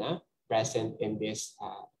fauna present in these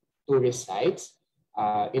tourist sites.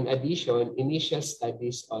 In addition, initial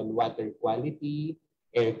studies on water quality,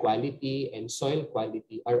 air quality, and soil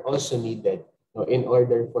quality are also needed in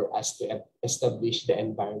order for us to establish the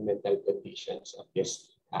environmental conditions of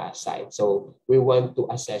this site. So we want to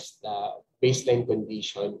assess the baseline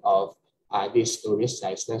condition of these tourist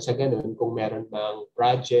sites. Nang sa ganun, kung meron mang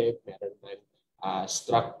project, meron man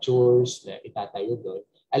structures na itatayo doon,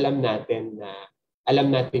 alam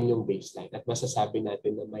natin yung baseline at masasabi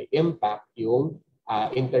natin na may impact yung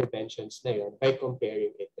interventions na yun by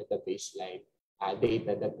comparing it to the baseline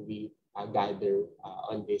data that we gather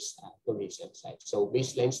on this tourism site. So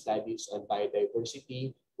baseline studies on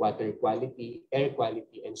biodiversity, water quality, air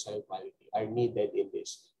quality, and soil quality are needed in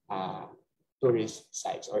these tourist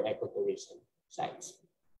sites or ecotourism sites.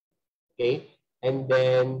 Okay, and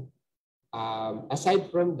then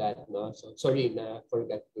aside from that, so sorry na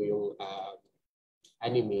forgot ko yung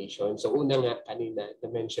animation. So una nga kanina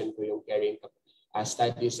na-mention ko yung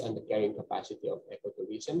studies on the carrying capacity of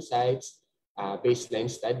ecotourism sites,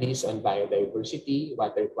 baseline studies on biodiversity,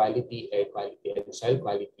 water quality, air quality, and soil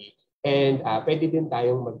quality. And pwede din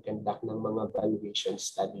tayong mag-conduct ng mga valuation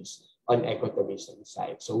studies on ecotourism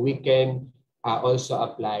sites. So we can also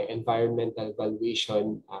apply environmental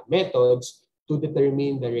valuation methods to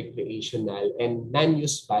determine the recreational and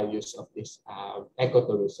non-use values of these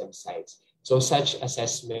ecotourism sites. So such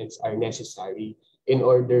assessments are necessary in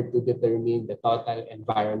order to determine the total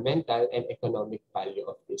environmental and economic value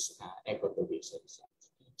of these ecotourism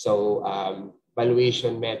sites. So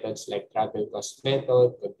valuation methods like travel cost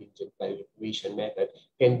method, contingent valuation method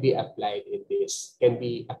can be applied in these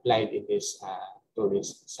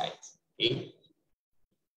tourist sites. Okay.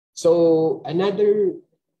 So another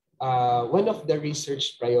one of the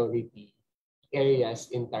research priority areas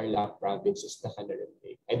in Tarlac province is the Canaram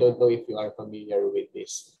Lake. I don't know if you are familiar with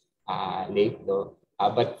this lake, no?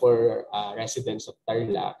 But for residents of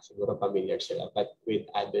Tarlac, siguro familiar sila. But with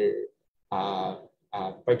other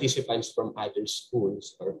participants from other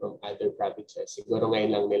schools or from other provinces, siguro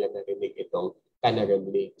ngayon lang nila narinig itong Canaram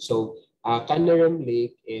Lake. So Canaram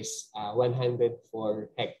Lake is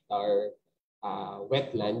 104-hectare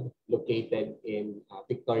wetland located in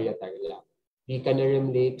Victoria, Tarlac. The Canaram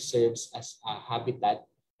Lake serves as a habitat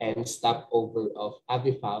and stopover of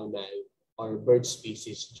avifaunal or bird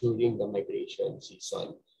species during the migration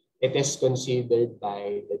season. It is considered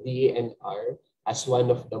by the DENR as one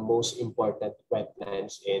of the most important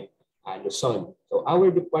wetlands in Luzon. So our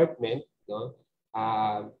department,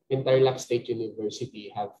 Tarlac State University,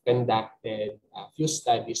 have conducted a few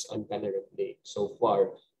studies on Canaram Lake so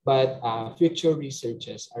far, but future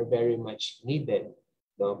researches are very much needed,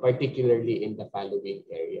 particularly in the following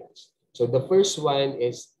areas. So the first one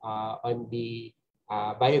is on the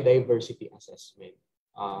biodiversity assessment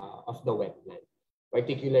of the wetland,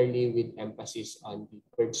 particularly with emphasis on the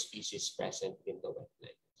bird species present in the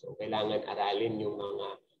wetland. So kailangan aralin yung mga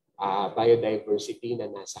biodiversity na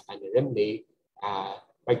nasa Canaram Lake,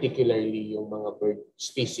 particularly yung mga bird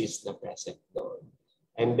species na present doon.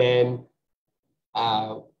 And then,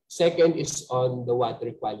 second is on the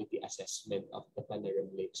water quality assessment of the Canaram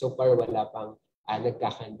Lake. So far, wala pang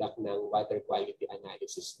nagkakandak ng water quality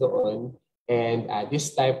analysis doon. And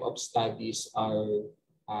this type of studies are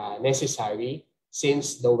necessary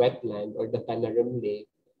since the wetland or the Canaram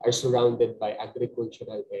Lake are surrounded by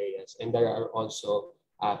agricultural areas, and there are also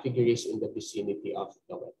fisheries in the vicinity of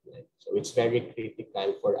the wetland. So it's very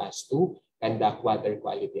critical for us to conduct water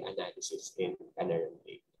quality analysis in Canaram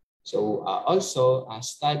Lake. So also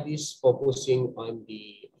studies focusing on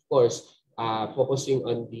the, of course, focusing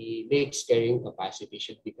on the lake's carrying capacity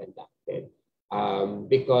should be conducted.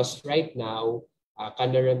 Because right now,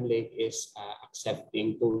 Canaram Lake is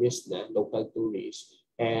accepting tourists, local tourists,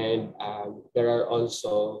 and there are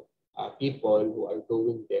also people who are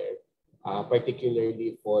going there,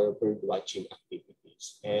 particularly for bird watching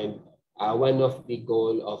activities. And one of the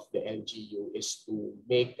goal of the LGU is to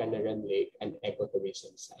make Canaram Lake an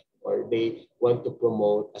ecotourism site, or they want to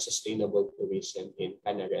promote a sustainable tourism in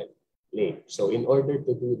Canaram Lake. So in order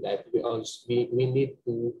to do that, we need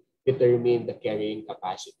to determine the carrying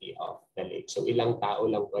capacity of the lake. So ilang tao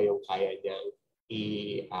lang ba yung kaya niyang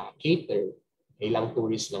i-cater, ilang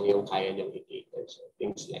tourists lang yung kaya niyang i-cater. So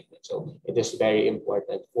things like that. So it is very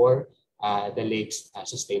important for the lake's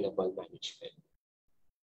sustainable management.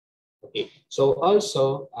 Okay, so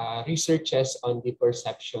also researches on the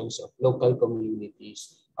perceptions of local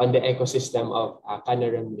communities on the ecosystem of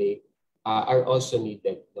Canaram Lake are also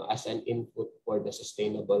needed as an input for the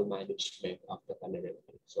sustainable management of the Canaram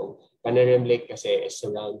Lake. So Canaram Lake kasi is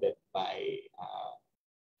surrounded by,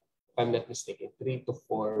 if I'm not mistaken, 3 to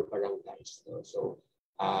 4 barangays. So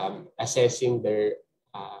assessing their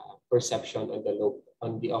perception on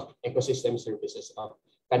the ecosystem services of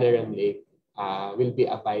Canaram Lake will be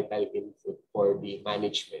a vital input for the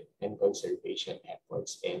management and conservation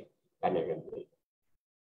efforts in Canaram Lake.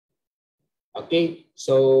 Okay,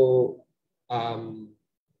 so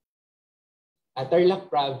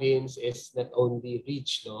Tarlac province is not only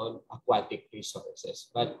rich on aquatic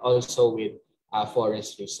resources, but also with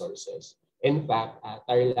forest resources. In fact,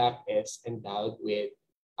 Tarlac is endowed with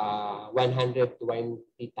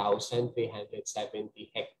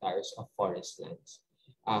 120,370 hectares of forest lands.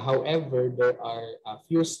 However, there are a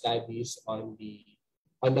few studies on the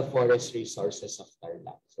forest resources of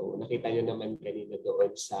Tarlac. So nakita nyo naman kanina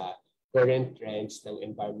doon sa current trends ng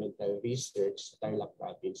environmental research sa Tarlac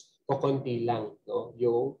province, kukunti lang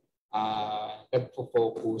yung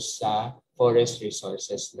nagfo-focus sa forest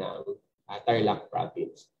resources ng Tarlac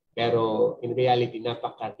province. Pero in reality,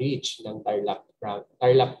 napaka-rich ng Tarlac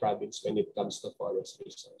province when it comes to forest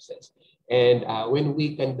resources. And when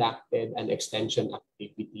we conducted an extension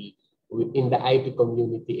activity in the IP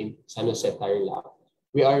community in San Jose, Tarlac,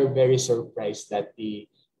 we are very surprised that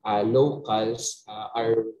the locals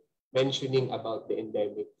are mentioning about the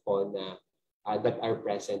endemic fauna that are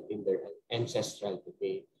present in their ancestral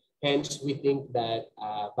domain. Hence, we think that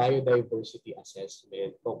biodiversity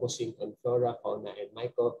assessment focusing on flora, fauna, and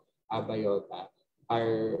microbiota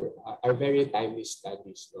are very timely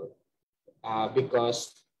studies,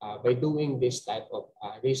 because by doing this type of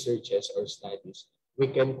researches or studies, we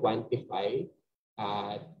can quantify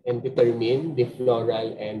and determine the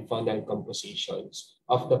floral and faunal compositions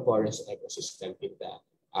of the forest ecosystem in the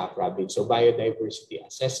province. So biodiversity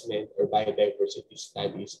assessment or biodiversity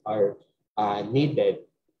studies are needed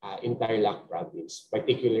in Tarlac province,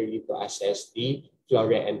 particularly to assess the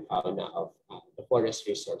flora and fauna of the forest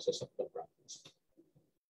resources of the province.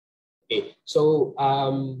 Okay, so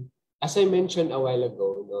as I mentioned a while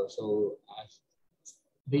ago, no, so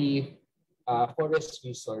the forest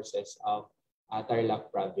resources of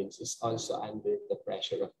Tarlac province is also under the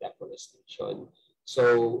pressure of deforestation.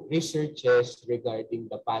 So researches regarding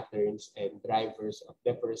the patterns and drivers of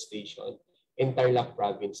deforestation in Tarlac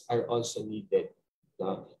province are also needed,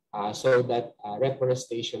 no? So that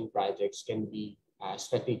reforestation projects can be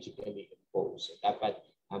strategically imposed. So dapat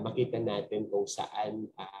makita natin kung saan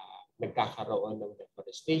nagkakaroon ng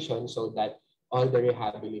deforestation so that all the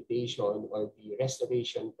rehabilitation or the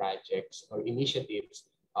restoration projects or initiatives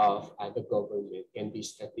of the government can be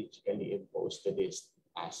strategically imposed to these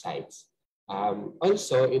sites.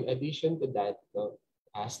 Also, in addition to that,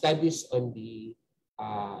 studies on the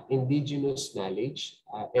indigenous knowledge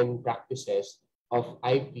and practices of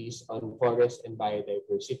IPs on forest and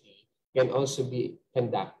biodiversity can also be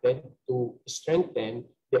conducted to strengthen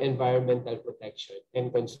the environmental protection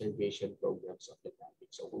and conservation programs of the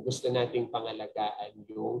province. So kung gusto nating pangalagaan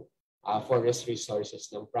yung forest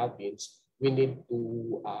resources ng province, we need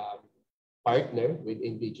to partner with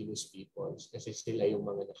indigenous peoples kasi sila yung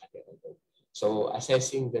mga nakatira doon. So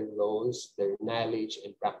assessing their roles, their knowledge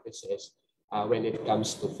and practices when it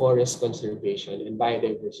comes to forest conservation and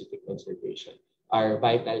biodiversity conservation are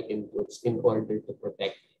vital inputs in order to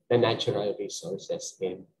protect the natural resources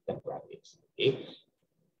in the province. Okay?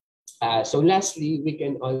 So lastly, we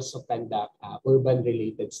can also conduct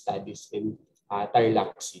urban-related studies in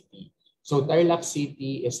Tarlac City. So Tarlac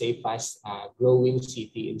City is a fast-growing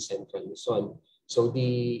city in Central Luzon. So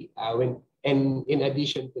and in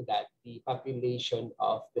addition to that, the population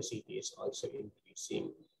of the city is also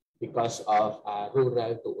increasing because of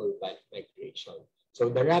rural to urban migration. So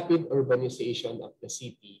the rapid urbanization of the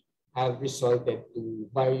city have resulted to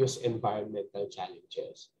various environmental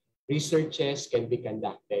challenges. Researches can be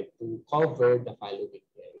conducted to cover the following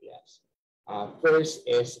areas. First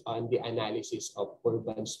is on the analysis of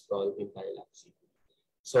urban sprawl in Tarlac City.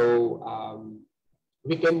 So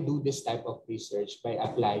we can do this type of research by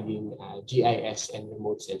applying GIS and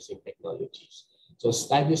remote sensing technologies. So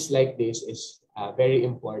studies like this is very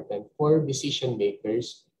important for decision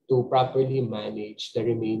makers to properly manage the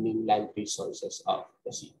remaining land resources of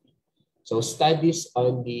the city. So studies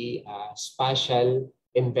on the spatial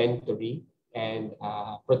inventory and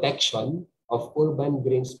protection of urban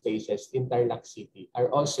green spaces in Tarlac City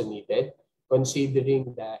are also needed,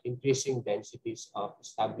 considering the increasing densities of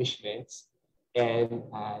establishments and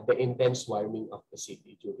the intense warming of the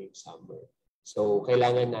city during summer. So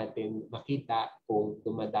kailangan natin makita kung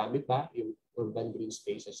dumadami ba yung urban green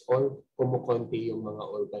spaces or kumukonti yung mga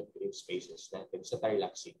urban green spaces natin sa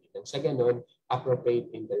Tarlac City. Nang sa ganun,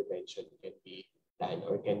 appropriate intervention can be done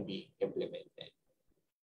or can be implemented.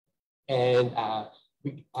 And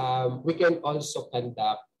we can also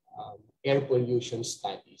conduct air pollution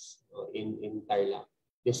studies in Tarlac.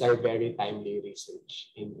 These are very timely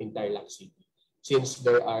research in Tarlac City, since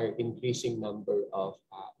there are increasing number of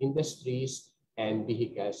industries and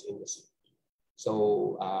vehicles in the city.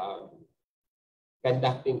 So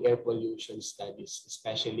conducting air pollution studies,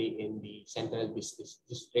 especially in the central business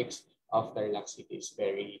districts of Tarlac City, is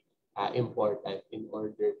very important in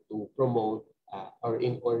order to promote or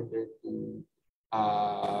in order to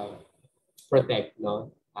protect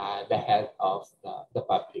the health of the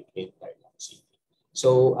public in Tarlac City.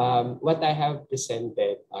 So what I have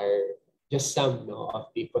presented are just some of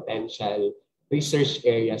the potential research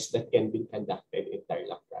areas that can be conducted in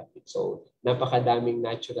Tarlac province. So napakadaming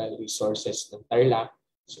natural resources ng Tarlac,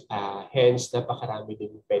 hence napakarami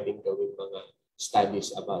din pwedeng gawing mga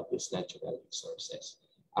studies about these natural resources.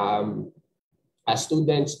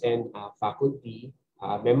 Students and faculty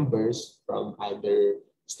members from other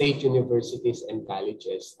state universities and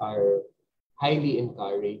colleges are highly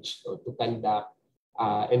encouraged to conduct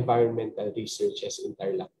environmental researches in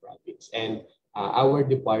Tarlac province. And our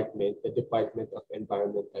department, the Department of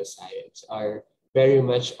Environmental Science, are very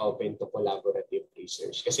much open to collaborative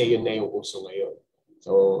research kasi yun na yung uso ngayon.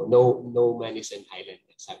 So no man is an island,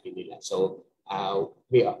 sabi nila. So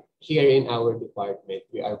we are, here in our department,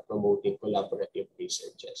 we are promoting collaborative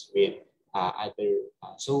researches with other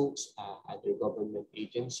other government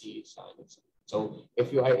agencies. So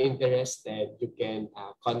if you are interested, you can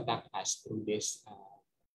contact us through this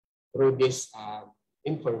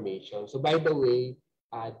information. So by the way,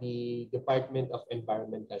 the Department of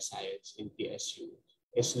Environmental Science in TSU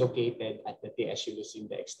is located at the TSU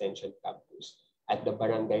Lucinda Extension Campus at the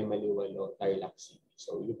Barangay Maliwalo, Tarlac City.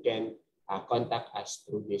 So you can contact us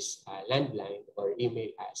through this landline or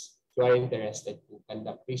email us if you are interested to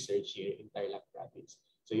conduct research here in Tarlac Province.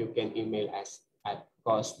 So you can email us at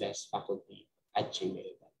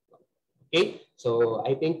causelessfaculty@gmail.com. Okay, so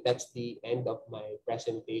I think that's the end of my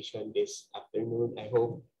presentation this afternoon. I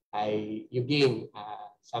hope you gain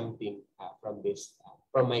something from this,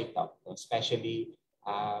 from my talk, especially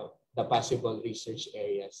the possible research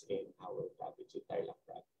areas in our province, in Tarlac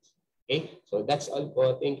Province. Okay, so that's all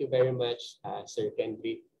po. Thank you very much, Sir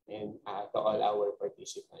Kendrick, and to all our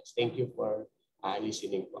participants. Thank you for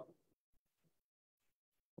listening po.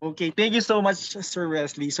 Okay, thank you so much, Sir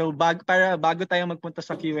Wesley. So bago tayo magpunta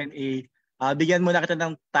sa Q&A, bigyan muna kita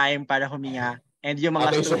ng time para huminga and yung mga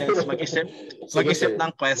Okay, students sir. mag-isip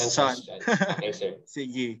ng question. Okay, sir.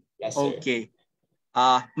 Sige. Yes, sir. Okay.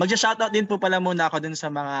 Magsa-shoutout din po pala muna ako dun sa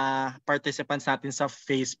mga participants natin sa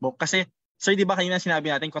Facebook. Kasi, sir, di ba kanina sinabi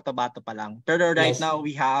natin Cotabato pa lang? Pero right Yes. now,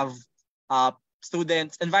 we have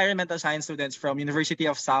students, environmental science students from University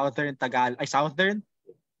of Southern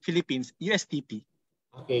Philippines, USTP.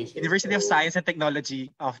 Okay, sir. University of Science and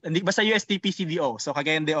Technology basta USTP CDO. So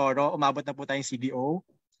Cagayan de Oro, umabot na po tayong CDO.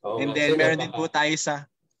 And then meron din po tayo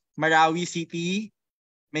sa Marawi City,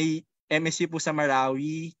 may MSc po sa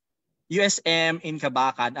Marawi, USM in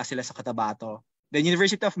Cabacan, sila sa Cotabato. Then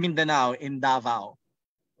University of Mindanao in Davao.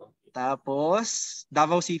 Tapos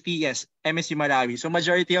Davao City, yes, MSc Marawi. So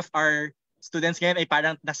majority of our students ngayon ay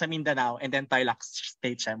parang nasa Mindanao and then Tarlac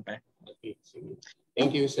State syempre. Okay, sige.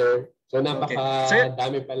 Thank you, sir. So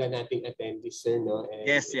napaka-dami pala nating attendees, sir, no? And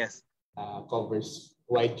yes. Covers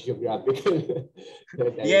wide geographical.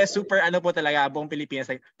 Yes, super po talaga, buong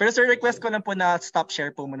Pilipinas. Pero sir, request ko lang po na stop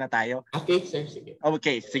share po muna tayo. Okay, sir, sige.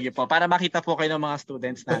 Okay, sige po. Para makita po kayo ng mga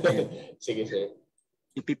students natin. Sige, sir.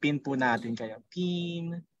 Ipipin po natin kayo.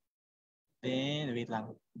 Pin. Then, wait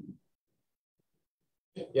lang.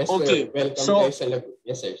 Yes, okay. Sir. Welcome guys sa Lagoon.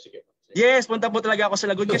 Yes, sir. Sige. Yes, punta po talaga ako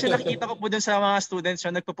sa Lagoon kasi nakikita ko po dun sa mga students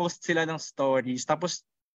yung nagpo-post sila ng stories. Tapos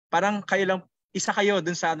parang isa kayo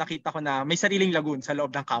dun sa nakita ko na may sariling lagoon sa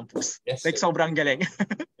loob ng campus. Yes, like sir. Sobrang galing.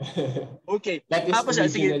 Okay. That is tapos,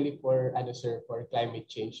 originally for for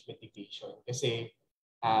climate change mitigation kasi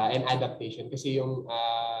and adaptation kasi yung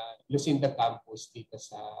Lucinda campus dito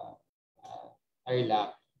sa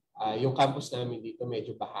Tarlac, yung campus namin dito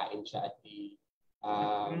medyo bahain siya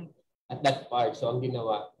at that part. So ang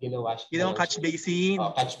ginawa catch basin.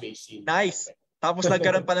 Catch basin. Nice. Tapos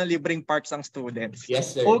nagkaroon pa ng libreng parks ang students.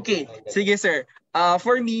 Yes, sir. Okay. Sige, sir.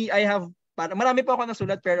 For me, I have marami pa ako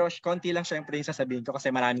nasulat pero konti lang syempre yung sasabihin ko kasi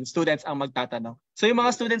maraming students ang magtatanong. So yung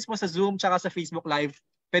mga students mo sa Zoom tsaka sa Facebook Live,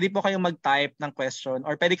 pwede po kayong mag-type ng question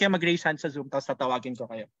or pwede kayong mag-raise hand sa Zoom tapos tatawagin ko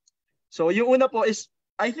kayo. So yung una po is,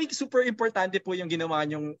 I think super importante po yung ginawa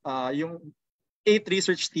yung 8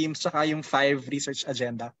 research teams tsaka yung 5 research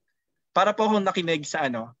agenda. Para po akong nakinig sa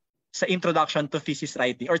sa introduction to thesis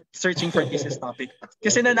writing or searching for thesis topic.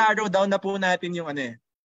 Kasi na-narrow down na po natin yung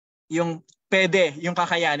yung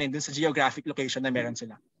kakayanin dun sa geographic location na meron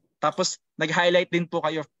sila. Tapos nag-highlight din po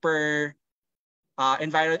kayo per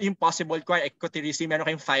yung possible core ecotourism, meron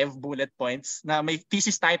kayong 5 bullet points na may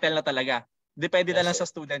thesis title na talaga. Depende na lang sa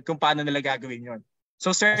student kung paano nila gagawin yon.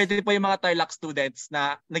 So sir, ito po yung mga Tarlac students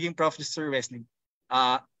na naging prof ni Sir Wesley.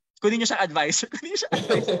 Kunin niyo siya advisor. Kunin niyo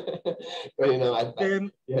advice.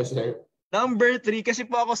 Then, yes, sir. Number 3, kasi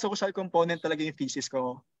po ako social component talaga yung thesis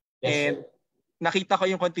ko. Yes, and sir. Nakita ko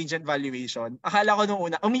yung contingent valuation. Akala ko nung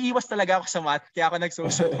una, umiiwas talaga ako sa math, kaya ako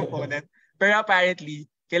nag-social component. Pero apparently,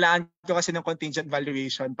 kailangan ko kasi ng contingent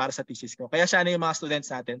valuation para sa thesis ko. Kaya sana yung mga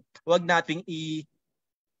students natin, huwag nating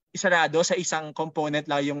isarado sa isang component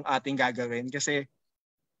lang yung ating gagawin. Kasi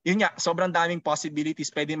yun nga, sobrang daming possibilities.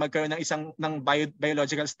 Pwede magkaroon ng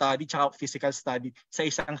biological study tsaka physical study sa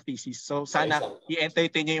isang thesis. So sana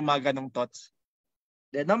i-entertain nyo yung mga ganong thoughts.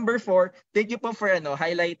 Then number 4, thank you po for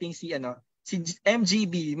highlighting si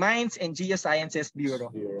MGB, Mines and Geosciences Bureau.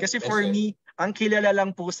 Kasi for me, ang kilala lang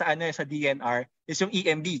po sa sa DNR is yung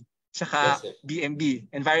EMB, tsaka BMB,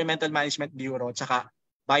 Environmental Management Bureau, tsaka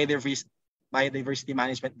Biodiversity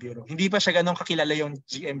Management Bureau. Hindi pa siya ganun kakilala yung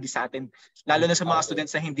GMB sa atin, lalo na sa mga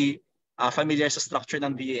students na hindi familiar sa structure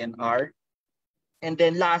ng DNR. And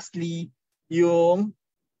then lastly, yung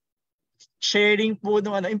sharing po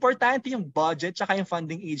ng importante yung budget tsaka yung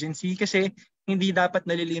funding agency kasi hindi dapat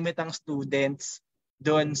nalilimit ang students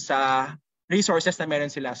doon sa resources na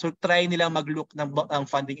meron sila. So try nilang mag-look ng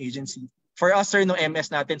funding agency. For us, sir, no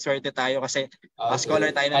MS natin, swerte tayo kasi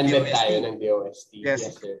scholar tayo ng DOST. Tayo ng DOST.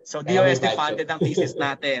 Yes. Sir. So DOST funded ang thesis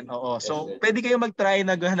natin. Oo. Yes, so sir. pwede kayo mag-try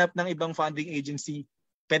naghanap ng ibang funding agency.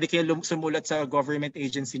 Pwede kayo sumulat sa government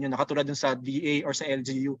agency nyo, nakatulad dun sa DA or sa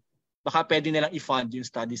LGU. baka pwede nilang i-fund yung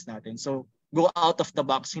studies natin. So, go out of the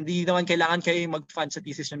box. Hindi naman kailangan kayo mag-fund sa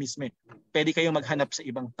thesis nyo mismo. Pwede kayong maghanap sa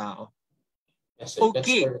ibang tao. Yes, sir. That's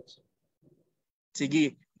Okay. correct.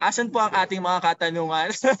 Sige. Asan po ang ating mga katanungan?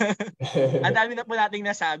 Ang dami na po nating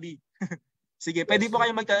nasabi. Sige, pwede po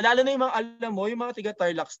kayo magtanong. Lalo na yung mga, alam mo, yung mga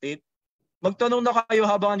taga-Tarlac State, magtanong na kayo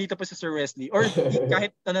habang andito pa sa Sir Wesley. Or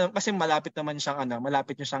kahit, kasi malapit naman siyang,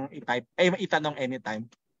 malapit nyo siyang i-type, itanong anytime.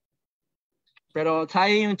 Pero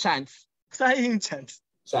sayang yung chance. Sayang yung chance.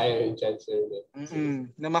 Sayang yung chance, sir.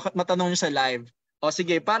 Na matanong nyo sa live. O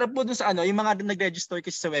sige, para po dun sa yung mga nag-register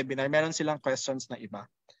kasi sa webinar, meron silang questions na iba.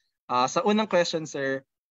 Sa unang question, sir,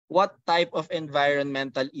 what type of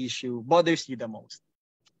environmental issue bothers you the most?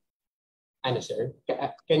 Ano, sir?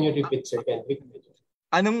 Can you repeat, sir?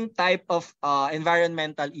 Anong type of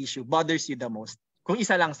environmental issue bothers you the most? Kung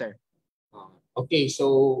isa lang, sir. Okay,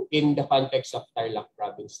 so in the context of Tarlac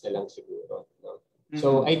province na lang siguro. No?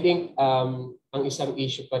 So I think ang isang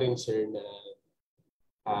issue pa rin, sir, na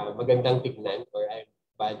magandang tignan or I'm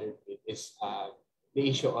bothered with is the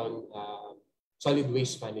issue on solid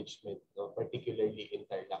waste management, no? Particularly in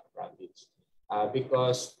Tarlac province.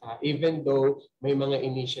 Because even though may mga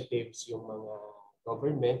initiatives yung mga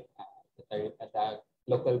government at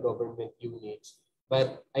local government units,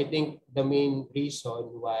 but I think the main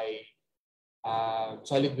reason why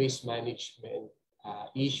solid waste management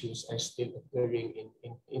issues are still occurring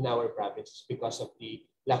in our province because of the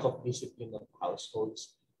lack of discipline of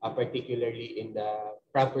households, particularly in the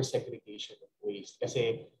proper segregation of waste.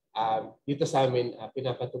 Kasi dito sa amin,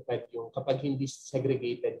 pinapatupad yung kapag hindi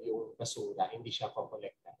segregated yung basura, hindi siya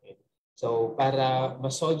kukolektahin. So para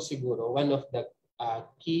ma-solve siguro, one of the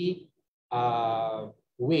key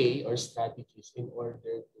way or strategies in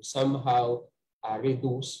order to somehow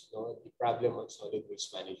reduce the problem of solid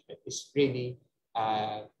waste management is really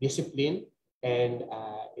discipline, and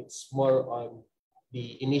it's more on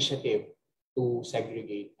the initiative to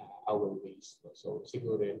segregate our waste. No? So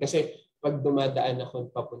siguro yun. Kasi pag dumadaan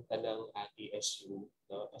ako papunta ng TSU,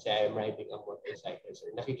 no? Kasi I am riding a motorcycle,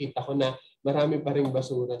 sir, nakikita ko na marami pa ring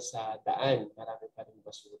basura sa daan, marami pa ring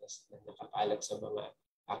basura na nakakalat sa mga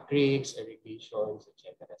creeks, irrigations,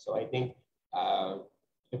 etc. So I think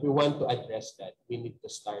if we want to address that, we need to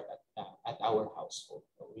start at our household.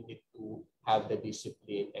 So we need to have the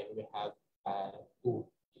discipline, and we have to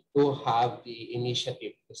have the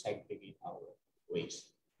initiative to segregate our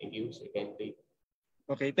waste. Thank you, Sir Henry.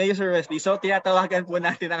 Okay, thank you, Sir Wesley. So, tinatawagan po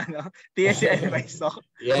natin ang TSC advice. So,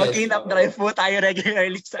 yes, mag-clean up drive po tayo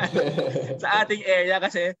regularly sa ating area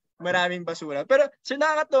kasi maraming basura. Pero, sir,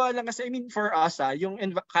 nakakatawa lang kasi, I mean, for us, yung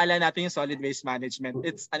kala natin yung solid waste management,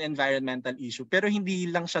 it's an environmental issue. Pero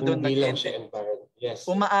hindi lang siya doon nag-end. Yes.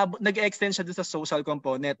 Nag-extend siya doon sa social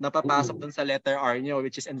component, napapasok doon sa letter R nyo,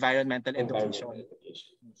 which is environmental education.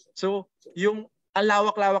 So, yung ang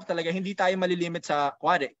lawak-lawak talaga, hindi tayo malilimit sa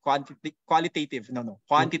quantitative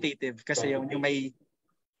kasi yung may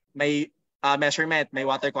measurement, may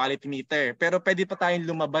water quality meter. Pero pwede pa tayong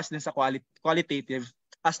lumabas din sa qualitative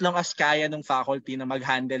as long as kaya ng faculty na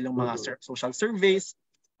mag-handle ng mga social surveys,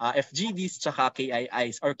 FGDs, tsaka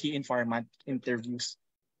KIIs or key informant interviews.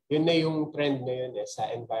 Yun na yung trend ngayon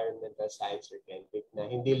sa environmental science or scientific na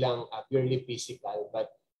hindi lang purely physical,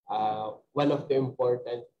 but one of the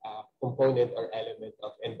important component or element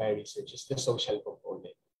of enviro research is the social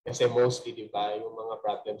component. Kasi mostly, di ba, yung mga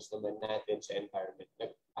problems naman natin sa environment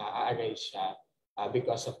nag-arise siya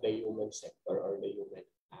because of the human sector or the human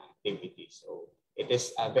activity. So it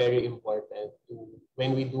is very important to,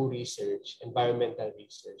 when we do research, environmental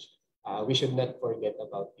research, we should not forget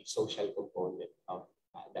about the social component of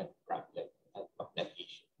that problem, of that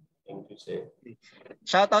issue. Thank you, sir.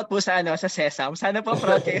 Shoutout po sa SESAM. Sana po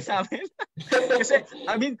proud kayo sa amin. Kasi,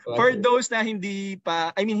 I mean, for those na hindi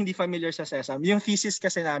familiar sa SESAM, yung thesis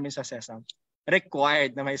kasi namin sa SESAM,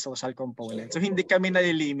 required na may social component. So, hindi kami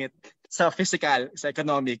nalilimit sa physical, sa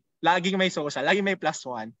economic. Laging may social, laging may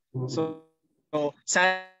 +1. So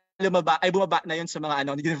sa bumaba na yun sa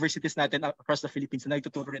mga universities natin across the Philippines na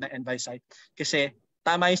nagtuturo rin ng EnviSite. Kasi,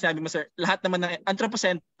 tama yung sinabi mo, sir, lahat naman ng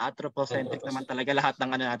anthropocentric naman talaga lahat ng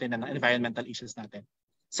natin ng environmental issues natin.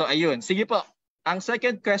 So ayun, sige po. Ang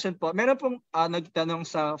second question po, meron pong nagtanong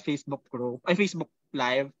sa Facebook group, Facebook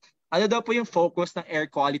Live. Ano daw po yung focus ng air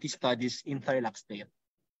quality studies in Tarlac State?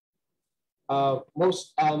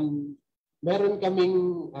 Meron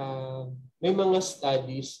kaming may mga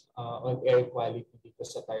studies on air quality dito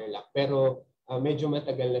sa Tarlac, pero medyo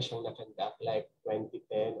matagal na siyang nakandak, like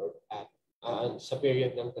 2010 or sa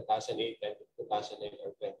period ng 2008, 2009 or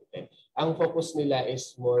 2010. Ang focus nila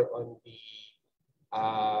is more on the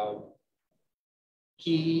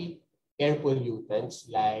key air pollutants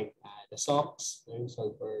like the SOx, yung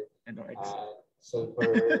sulfur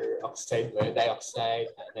oxide,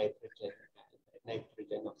 dioxide,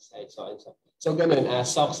 nitrogen oxide, so on so. So ganun,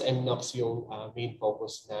 SOx and NOx yung main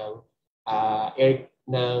focus ng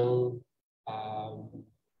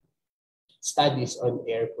studies on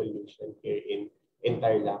air pollution here in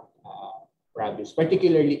Tarlac province,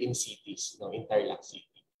 particularly in cities, in Tarlac City.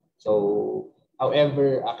 So,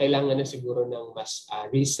 however, kailangan na siguro ng mas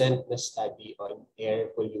recent na study on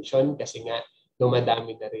air pollution kasi nga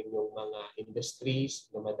dumadami na rin yung mga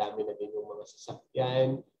industries, dumadami na din yung mga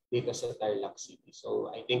sasakyan dito sa Tarlac City.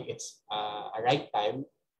 So, I think it's a right time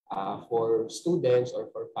for students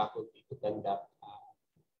or for faculty to conduct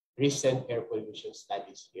recent air pollution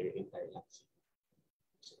studies here in Tarlac City.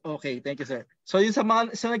 Okay, thank you, sir. So yung sa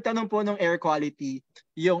nagtanong po ng air quality,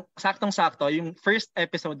 yung saktong-sakto, yung first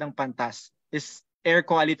episode ng Pantas is air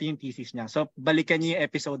quality yung thesis niya. So balikan niyo yung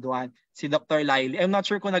episode 1, si Dr. Lily. I'm not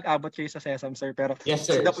sure kung nag-abot kayo sa Sesam, sir, pero yes,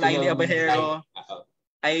 sir. si Dr. Lily Abahero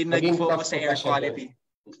ay nag-focus sa air quality.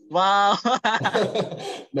 Wow!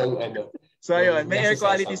 So yun, may air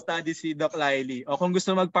quality study si Doc Lily. O kung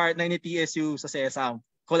gusto mag-partner ni TSU sa Sesam,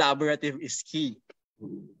 collaborative is key.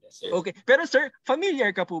 Yes, sir. Okay. Pero sir, familiar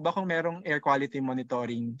ka po ba kung merong air quality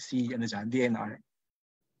monitoring si DNR?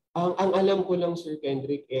 Ang alam ko lang, Sir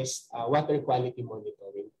Kendrick, is water quality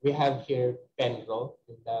monitoring. We have here PENRO,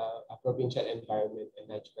 the Provincial Environment and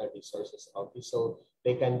Natural Resources Office. So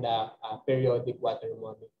they conduct periodic water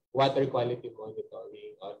quality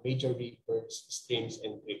monitoring on major rivers, streams,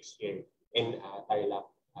 and creeks here in Tarlac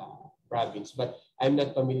province. But I'm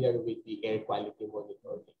not familiar with the air quality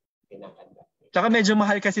monitoring kinakandak. Tsaka medyo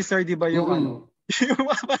mahal kasi, sir, di ba yung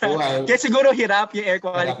Kaya siguro hirap yung air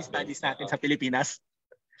quality studies natin sa Pilipinas.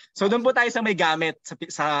 So doon po tayo sa may gamit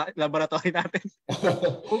sa laboratory natin.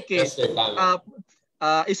 Okay. Yes, sir,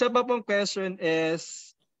 isa pa pong question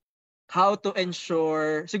is how to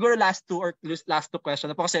ensure, siguro last two question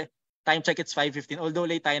na po kasi time check it's 5:15. Although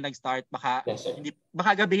late tayo nag-start,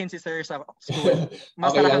 baka gabihin si sir sa school.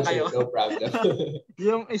 Mas okay lang kayo. No problem.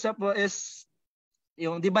 Yung isa po is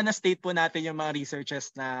yung di ba na state po natin yung mga researches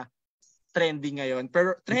na trending ngayon,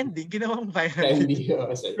 pero trending ginawang viral.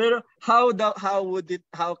 Pero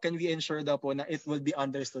how can we ensure daw po na it will be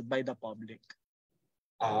understood by the public?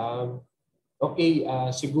 Okay,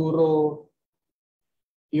 siguro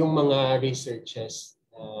yung mga researches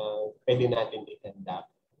pwede natin i-conduct.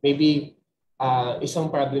 Maybe isang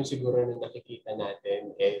problem siguro na nakikita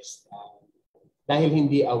natin is dahil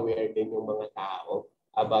hindi aware din yung mga tao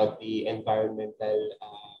about the environmental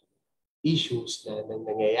issues na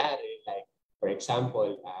nangyayari. Like, for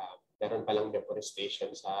example, meron palang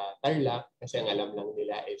deforestation sa Tarlac kasi ang alam lang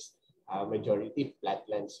nila is majority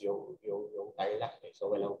flatlands yung Tarlac.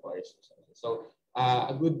 So, walang forest. So,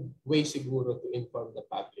 a good way siguro to inform the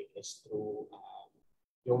public is through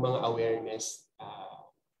yung mga awareness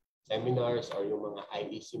seminars or yung mga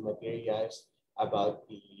IEC materials about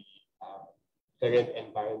the current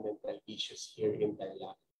environmental issues here in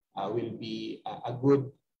Tarlac will be a good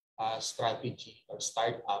strategy or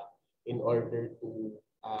startup in order to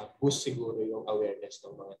boost siguro yung awareness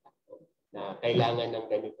ng mga tao na kailangan ng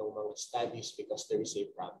ganitong mga studies because there is a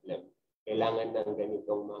problem. Kailangan ng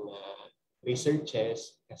ganitong mga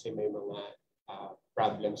researches kasi may mga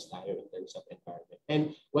problems tayo in terms of environment.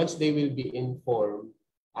 And once they will be informed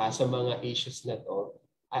sa mga issues na to,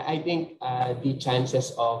 I think the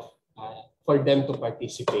chances of for them to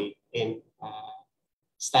participate in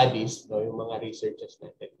studies, yung mga researchers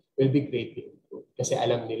natin, will be greatly improved. Kasi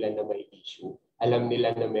alam nila na may issue. Alam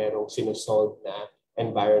nila na merong sinusolve na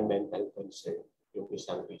environmental concern yung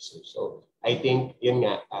isang research. So I think, yun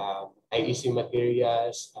nga, IEC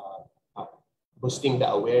materials, boosting the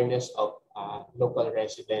awareness of local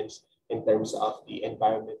residents in terms of the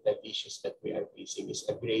environmental issues that we are facing is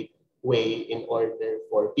a great way in order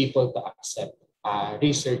for people to accept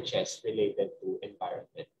researches related to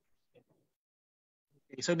environment.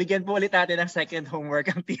 Okay, so bigyan po ulit natin ng second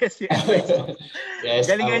homework ang TSU.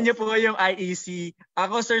 Yes, galingan niyo po yung IEC.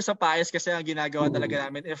 Ako, sir, sa PAES kasi ang ginagawa talaga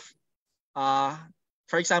namin if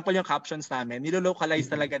for example yung captions namin,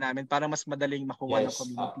 nilolocalize talaga namin para mas madaling makuha ng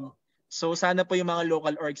community. So sana po yung mga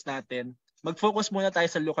local orgs natin, mag-focus muna tayo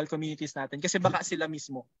sa local communities natin kasi baka sila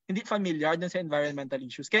mismo hindi familiar dun sa environmental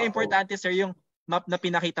issues. Kaya importante, sir, yung map na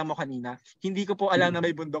pinakita mo kanina. Hindi ko po alam na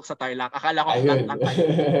may bundok sa Tarlac. Akala ko flat lang kayo.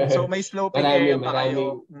 So may sloping area pa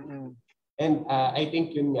kayo. And I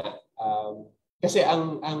think yun nga, kasi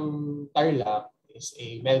ang Tarlac is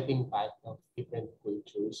a melting pot of different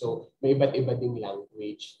cultures. So may iba't iba ding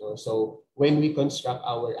language. No? So when we construct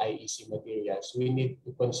our IEC materials, we need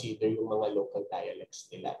to consider yung mga local dialects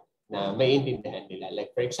nila. na maiintindihan nila.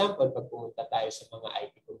 Like for example, pag pumunta tayo sa mga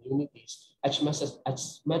IT communities, as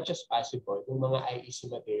much as possible, yung mga IEC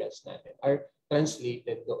materials natin are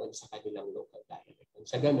translated doon sa kanilang local dialect.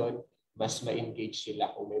 Sa ganon, mas ma-engage sila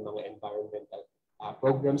kung may mga environmental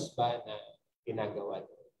programs ba na ginagawa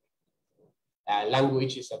doon.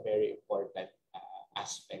 Language is a very important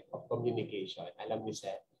aspect of communication. Alam ni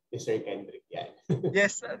Sir Kendrick yan.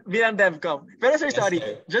 Yes, bilang DevCom. Pero sir, Yes, sorry,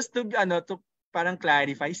 sir. just to parang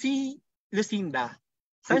clarify, si Lucinda,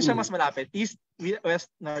 saan siya mas malapit? East, west,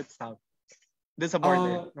 north, south? Doon sa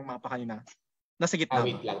border ng mapa kanina. Nasa gitna.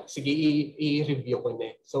 Wait lang. Sige, i-review ko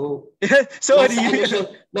na. So, sorry.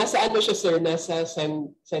 nasa ano siya, sir? Nasa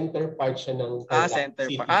center part siya ng center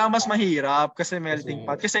city. part. Mas mahirap kasi melting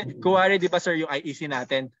pot. Kasi kuwari, di ba sir, yung IEC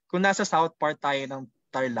natin, kung nasa south part tayo ng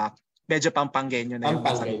Tarlac, medyo Pampanggenyo na yung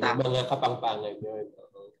Pampanggenyo, mga Kapampangan yun.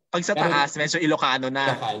 Pag sa taas, medyo Ilocano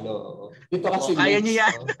na. Ilocano. Dito kasi kaya niyo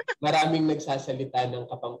yan. Maraming nagsasalita ng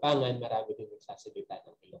Kapampangan, marami din nagsasalita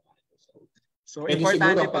ng Ilocano. So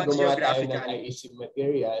importante pa geographical. Pag gumawa tayo ng IEC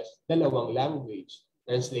materials, dalawang language,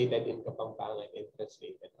 translated in Kapampangan and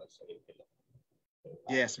translated also in Ilocano.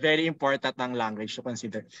 Yes, very important ng language to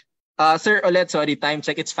consider. Sir, ulit, sorry, time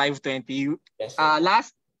check, it's 5:20. Yes,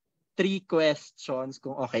 last 3 questions,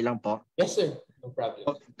 kung okay lang po. Yes, sir. No problem.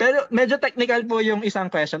 Pero medyo technical po yung isang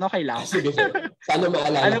question. Okay lang. Sige, sir. Sana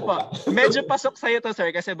maalala ko pa. Medyo pasok sa'yo to,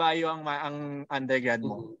 sir, kasi bayo ang undergrad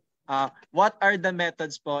mo. What are the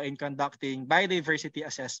methods po in conducting biodiversity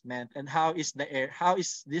assessment and how is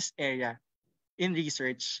this area in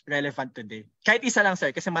research relevant today? Kahit isa lang,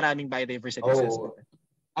 sir, kasi maraming biodiversity assessment.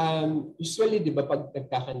 Usually, di ba, pag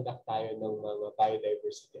nagkakandak tayo ng mga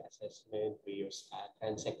biodiversity assessment, we use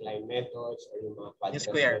transect line methods or yung mga quadrant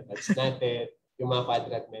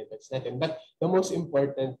methods natin, But the most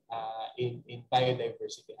important in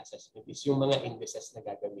biodiversity assessment is yung mga indices na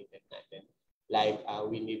gagamitin natin. Like,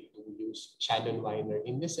 we need to use Shannon-Weiner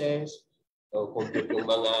indices, so compute yung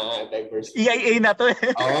mga diversity. EIA na to eh.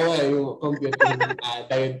 Oo, yung compute yung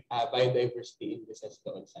biodiversity indices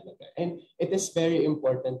doon sa lugar. And it is very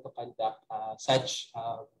important to conduct such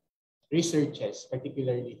researches,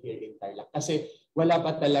 particularly here in Tarlac. Kasi wala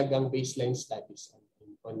pa talagang baseline studies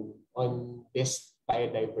on this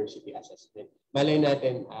biodiversity assessment. Malay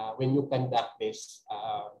natin, when you conduct this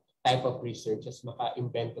type of researches,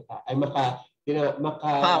 maka-invento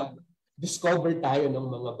maka-discover tayo ng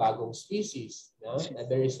mga bagong species. No?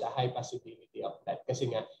 There is a high possibility of that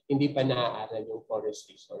kasi nga hindi pa naaaral yung forest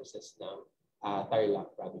resources ng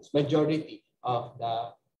Tarlac province. Majority of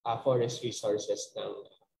the forest resources ng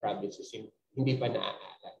provinces hindi pa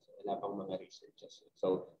naaaral. So, wala pang mga researches.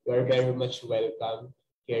 So you are very much welcome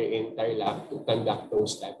here in Tarlac to conduct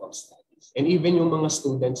those type of studies. And even yung mga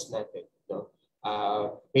students natin, no?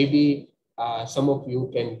 Maybe some of you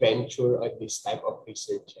can venture on this type of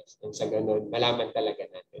researches. And sa ganun, malaman talaga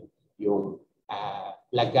natin yung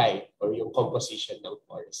lagay or yung composition ng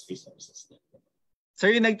forest resources natin. Sir,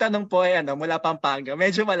 yung nagtanong po ay mula Pampanga.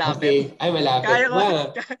 Medyo malapit. Okay. Ay, malapit.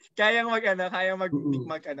 Kaya mag.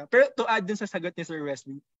 Pero to add dun sa sagot ni Sir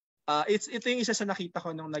Wesley, ito yung isa sa nakita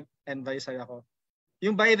ko nung nag-advisor ako.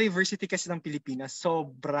 Yung biodiversity kasi ng Pilipinas,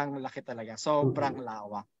 sobrang laki talaga. Sobrang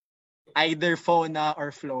lawak. Either fauna or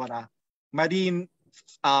flora. Marine,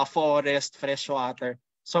 forest, freshwater.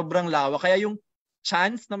 Sobrang lawak. Kaya yung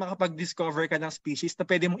chance na makapag-discover ka ng species na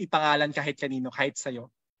pwede mong ipangalan kahit kanino, kahit sa'yo,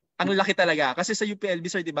 ang laki talaga. Kasi sa UPLB,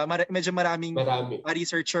 sir, di ba, medyo maraming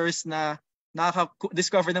researchers na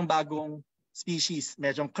nakaka-discover ng bagong species.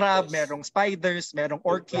 Merong crab, merong spiders, merong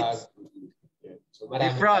orchids. So,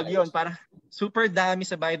 frog, yun. Parang super dami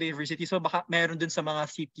sa biodiversity. So baka meron dun sa mga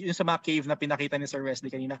city, yung sa mga cave na pinakita ni Sir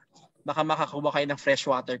Wesley kanina, baka makakuha kayo ng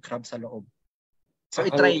freshwater crab sa loob. So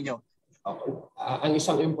i-try nyo. Ang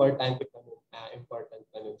isang important pa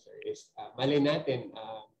nun, sir, is malay natin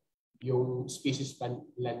yung species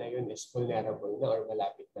nila na yun is vulnerable na or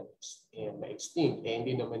malapit na ma-extinct.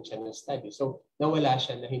 Hindi naman siya na-study. So nawala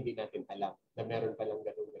siya na hindi natin alam na meron palang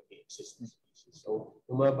ganun nag-exist na species. So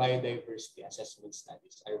yung mga biodiversity assessment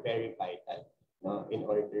studies are very vital, no, in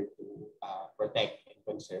order to protect and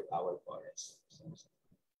conserve our forests.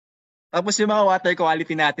 Tapos yung mga water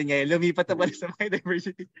quality natin ngayon, lumipat na pala sa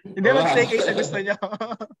biodiversity. Hindi mag-stay kayo sa gusto nyo.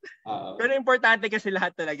 Pero importante kasi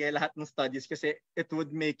lahat ng studies kasi it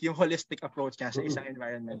would make yung holistic approach niya sa isang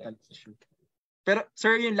environmental issue. Pero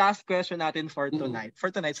sir, yung last question natin for tonight,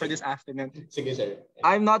 for this afternoon. Sige, sir.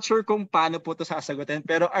 I'm not sure kung paano po ito sasagutin,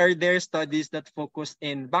 pero are there studies that focus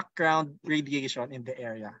in background radiation in the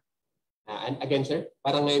area? And again, sir,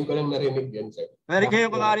 parang ngayon ko lang narinig yun, sir.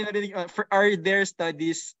 Ngayon ko lang narinig. Are there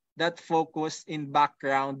studies that focus in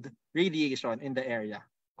background radiation in the area?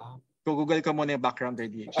 Google ko muna yung background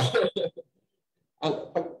radiation.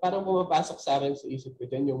 Parang pumapasok sa akin sa isip ko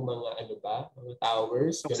dyan yung mga mga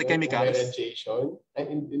towers, Toxic ganun, kung may chemicals. radiation.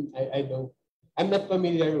 I'm not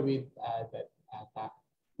familiar with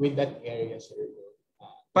that area, sir.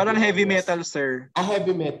 Parang heavy metal, sir.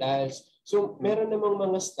 Heavy metals. So, meron namang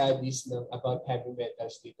mga studies about heavy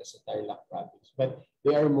metals dito sa Tarlac province, but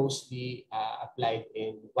they are mostly applied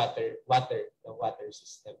in the water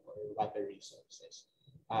system or water resources.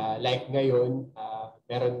 Like ngayon,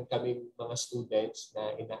 meron kaming mga students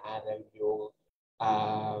na inaaral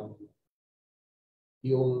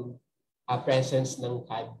yung presence ng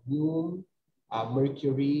cadmium,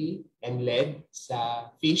 mercury, and lead sa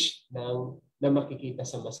fish na makikita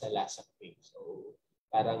sa masalasang way. So,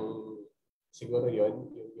 parang siguro yung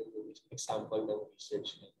example ng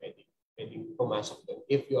research na pwedeng pumasok doon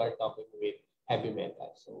if you are talking with heavy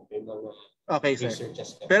metals. So, may mga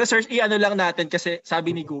researches. Pero sir, i-ano lang natin kasi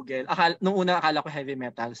sabi ni Google, nung una akala ko heavy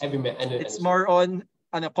metals. It's more on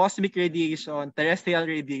cosmic radiation, terrestrial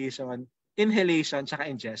radiation, inhalation, tsaka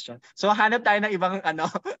ingestion. So hanap tayo ng ibang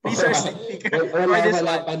research speaker for this one.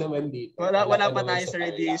 Wala pa naman dito. Wala pa tayo sa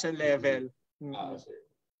radiation level. Sir.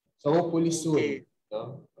 So hopefully soon,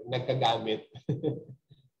 no? Nagkagamit.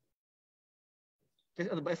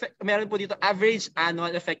 Meron po dito average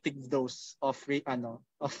annual effective dose of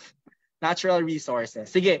natural resources.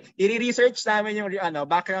 Sige, i-research namin yung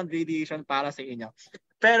background radiation para sa inyo.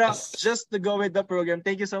 Pero just to go with the program,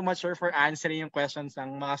 thank you so much sir for answering yung questions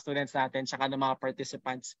ng mga students natin tsaka ng mga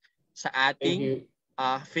participants sa ating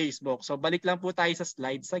Facebook. So balik lang po tayo sa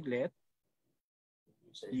slide saglit.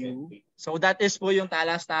 So that is po yung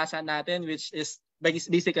talastasan natin, which is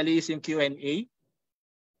basically is yung Q&A.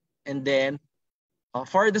 And then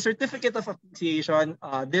for the certificate of appreciation,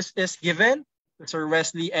 this is given to Sir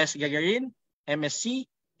Wesley S. Gagarin, MSc,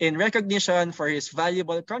 in recognition for his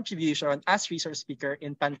valuable contribution as resource speaker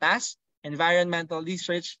in Pantas, environmental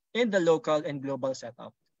research in the local and global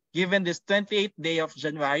setup. Given this 28th day of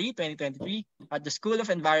January 2023 at the School of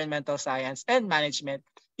Environmental Science and Management,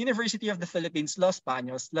 University of the Philippines, Los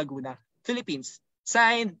Baños, Laguna, Philippines.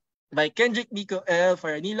 Signed by Kendrick Nico L.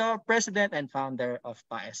 Faranilo, President and Founder of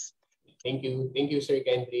PAES. Thank you. Thank you, Sir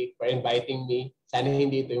Kendrick, for inviting me. Sana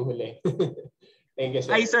hindi ito yung huli. Thank you,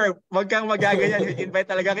 sir. Ay, sir, wag kang magaganyan.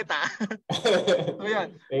 Invite talaga kita. So,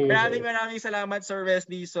 yun. Maraming salamat, Sir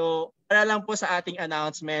Wesley. So, para lang po sa ating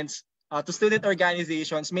announcements to student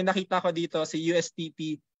organizations, may nakita ko dito si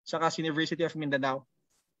USTP saka University of Mindanao.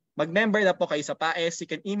 Mag-member na po kayo sa PAES. You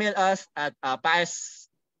can email us at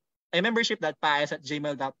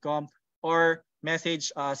membership.paes@gmail.com or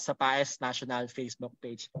message us sa PAES National Facebook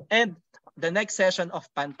page. And the next session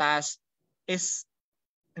of Pantas is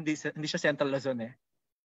hindi siya Central Luzon eh.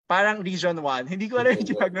 Parang Region 1. Hindi ko alam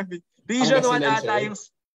yung geography. Region 1 ata yung...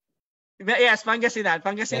 Yes, Pangasinan.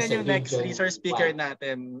 Pangasinan yung next resource speaker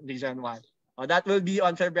natin, Region 1. That will be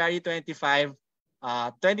on February 25,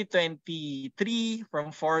 2023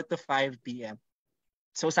 from 4 to 5 p.m.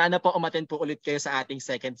 So sana po umattend po ulit kayo sa ating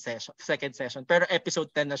second session. Pero episode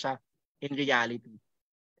 10 na siya in reality.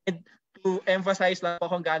 And to emphasize lang po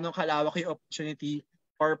kung gaano kalawak yung opportunity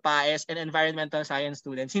for PAES and environmental science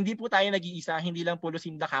students. Hindi po tayo nag-iisa, hindi lang po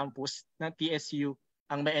Lucinda Campus ng TSU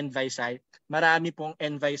ang may NVISI. Marami pong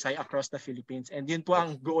NVISI across the Philippines. And yun po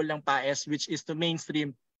ang goal ng PAES, which is to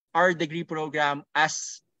mainstream our degree program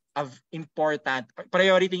as of important.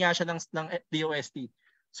 Priority nga siya ng DOST.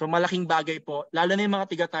 So malaking bagay po, lalo na yung mga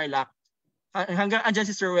tiga-Tarlac. Hanggang andyan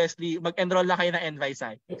si Sir Wesley, mag-enroll na kayo ng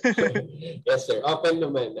NVISI. Yes, sir. Open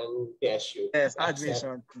naman ang TSU. Yes,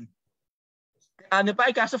 admission.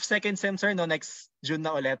 As of second semester, next June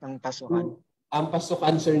na ulit ang pasukan. Ang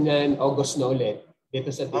pasukan, sir, niyan, August na ulit.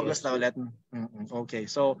 Dito sa TSU. August na ulit. Okay.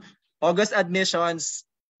 So, August admissions,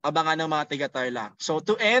 abangan ng mga tiga-Tarlac. So,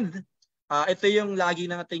 to end, ito yung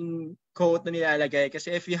lagi nating quote na nilalagay.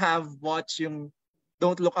 Kasi if you have watched yung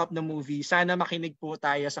Don't Look Up na movie, sana makinig po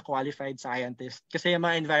tayo sa qualified scientist. Kasi yung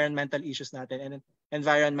mga environmental issues natin and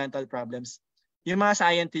environmental problems, yung mga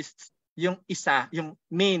scientists, yung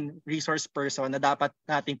main resource person na dapat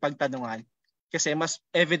nating pagtanungan kasi mas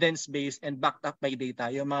evidence-based and backed up by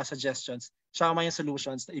data yung mga suggestions tsaka yung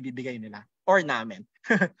solutions na ibibigay nila or namin.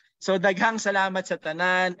 So daghang salamat sa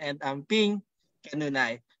tanan and amping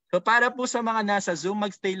kanunay. So para po sa mga nasa Zoom,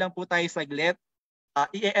 magstay lang po tayo saglit.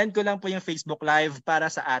 I-end ko lang po yung Facebook Live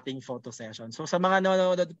para sa ating photo session. So sa mga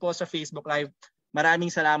nanonood po sa Facebook Live,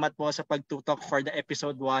 maraming salamat po sa pagtutok for the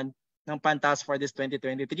episode 1 ng Pantas for this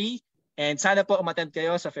 2023. And sana po umattend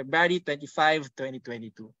kayo sa February 25,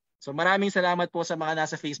 2022. So maraming salamat po sa mga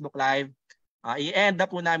nasa Facebook Live. I-end na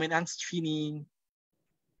po namin ang streaming.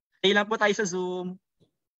 Stay lang po tayo sa Zoom.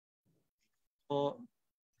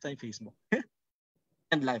 sa Facebook.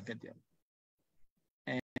 And live ka din.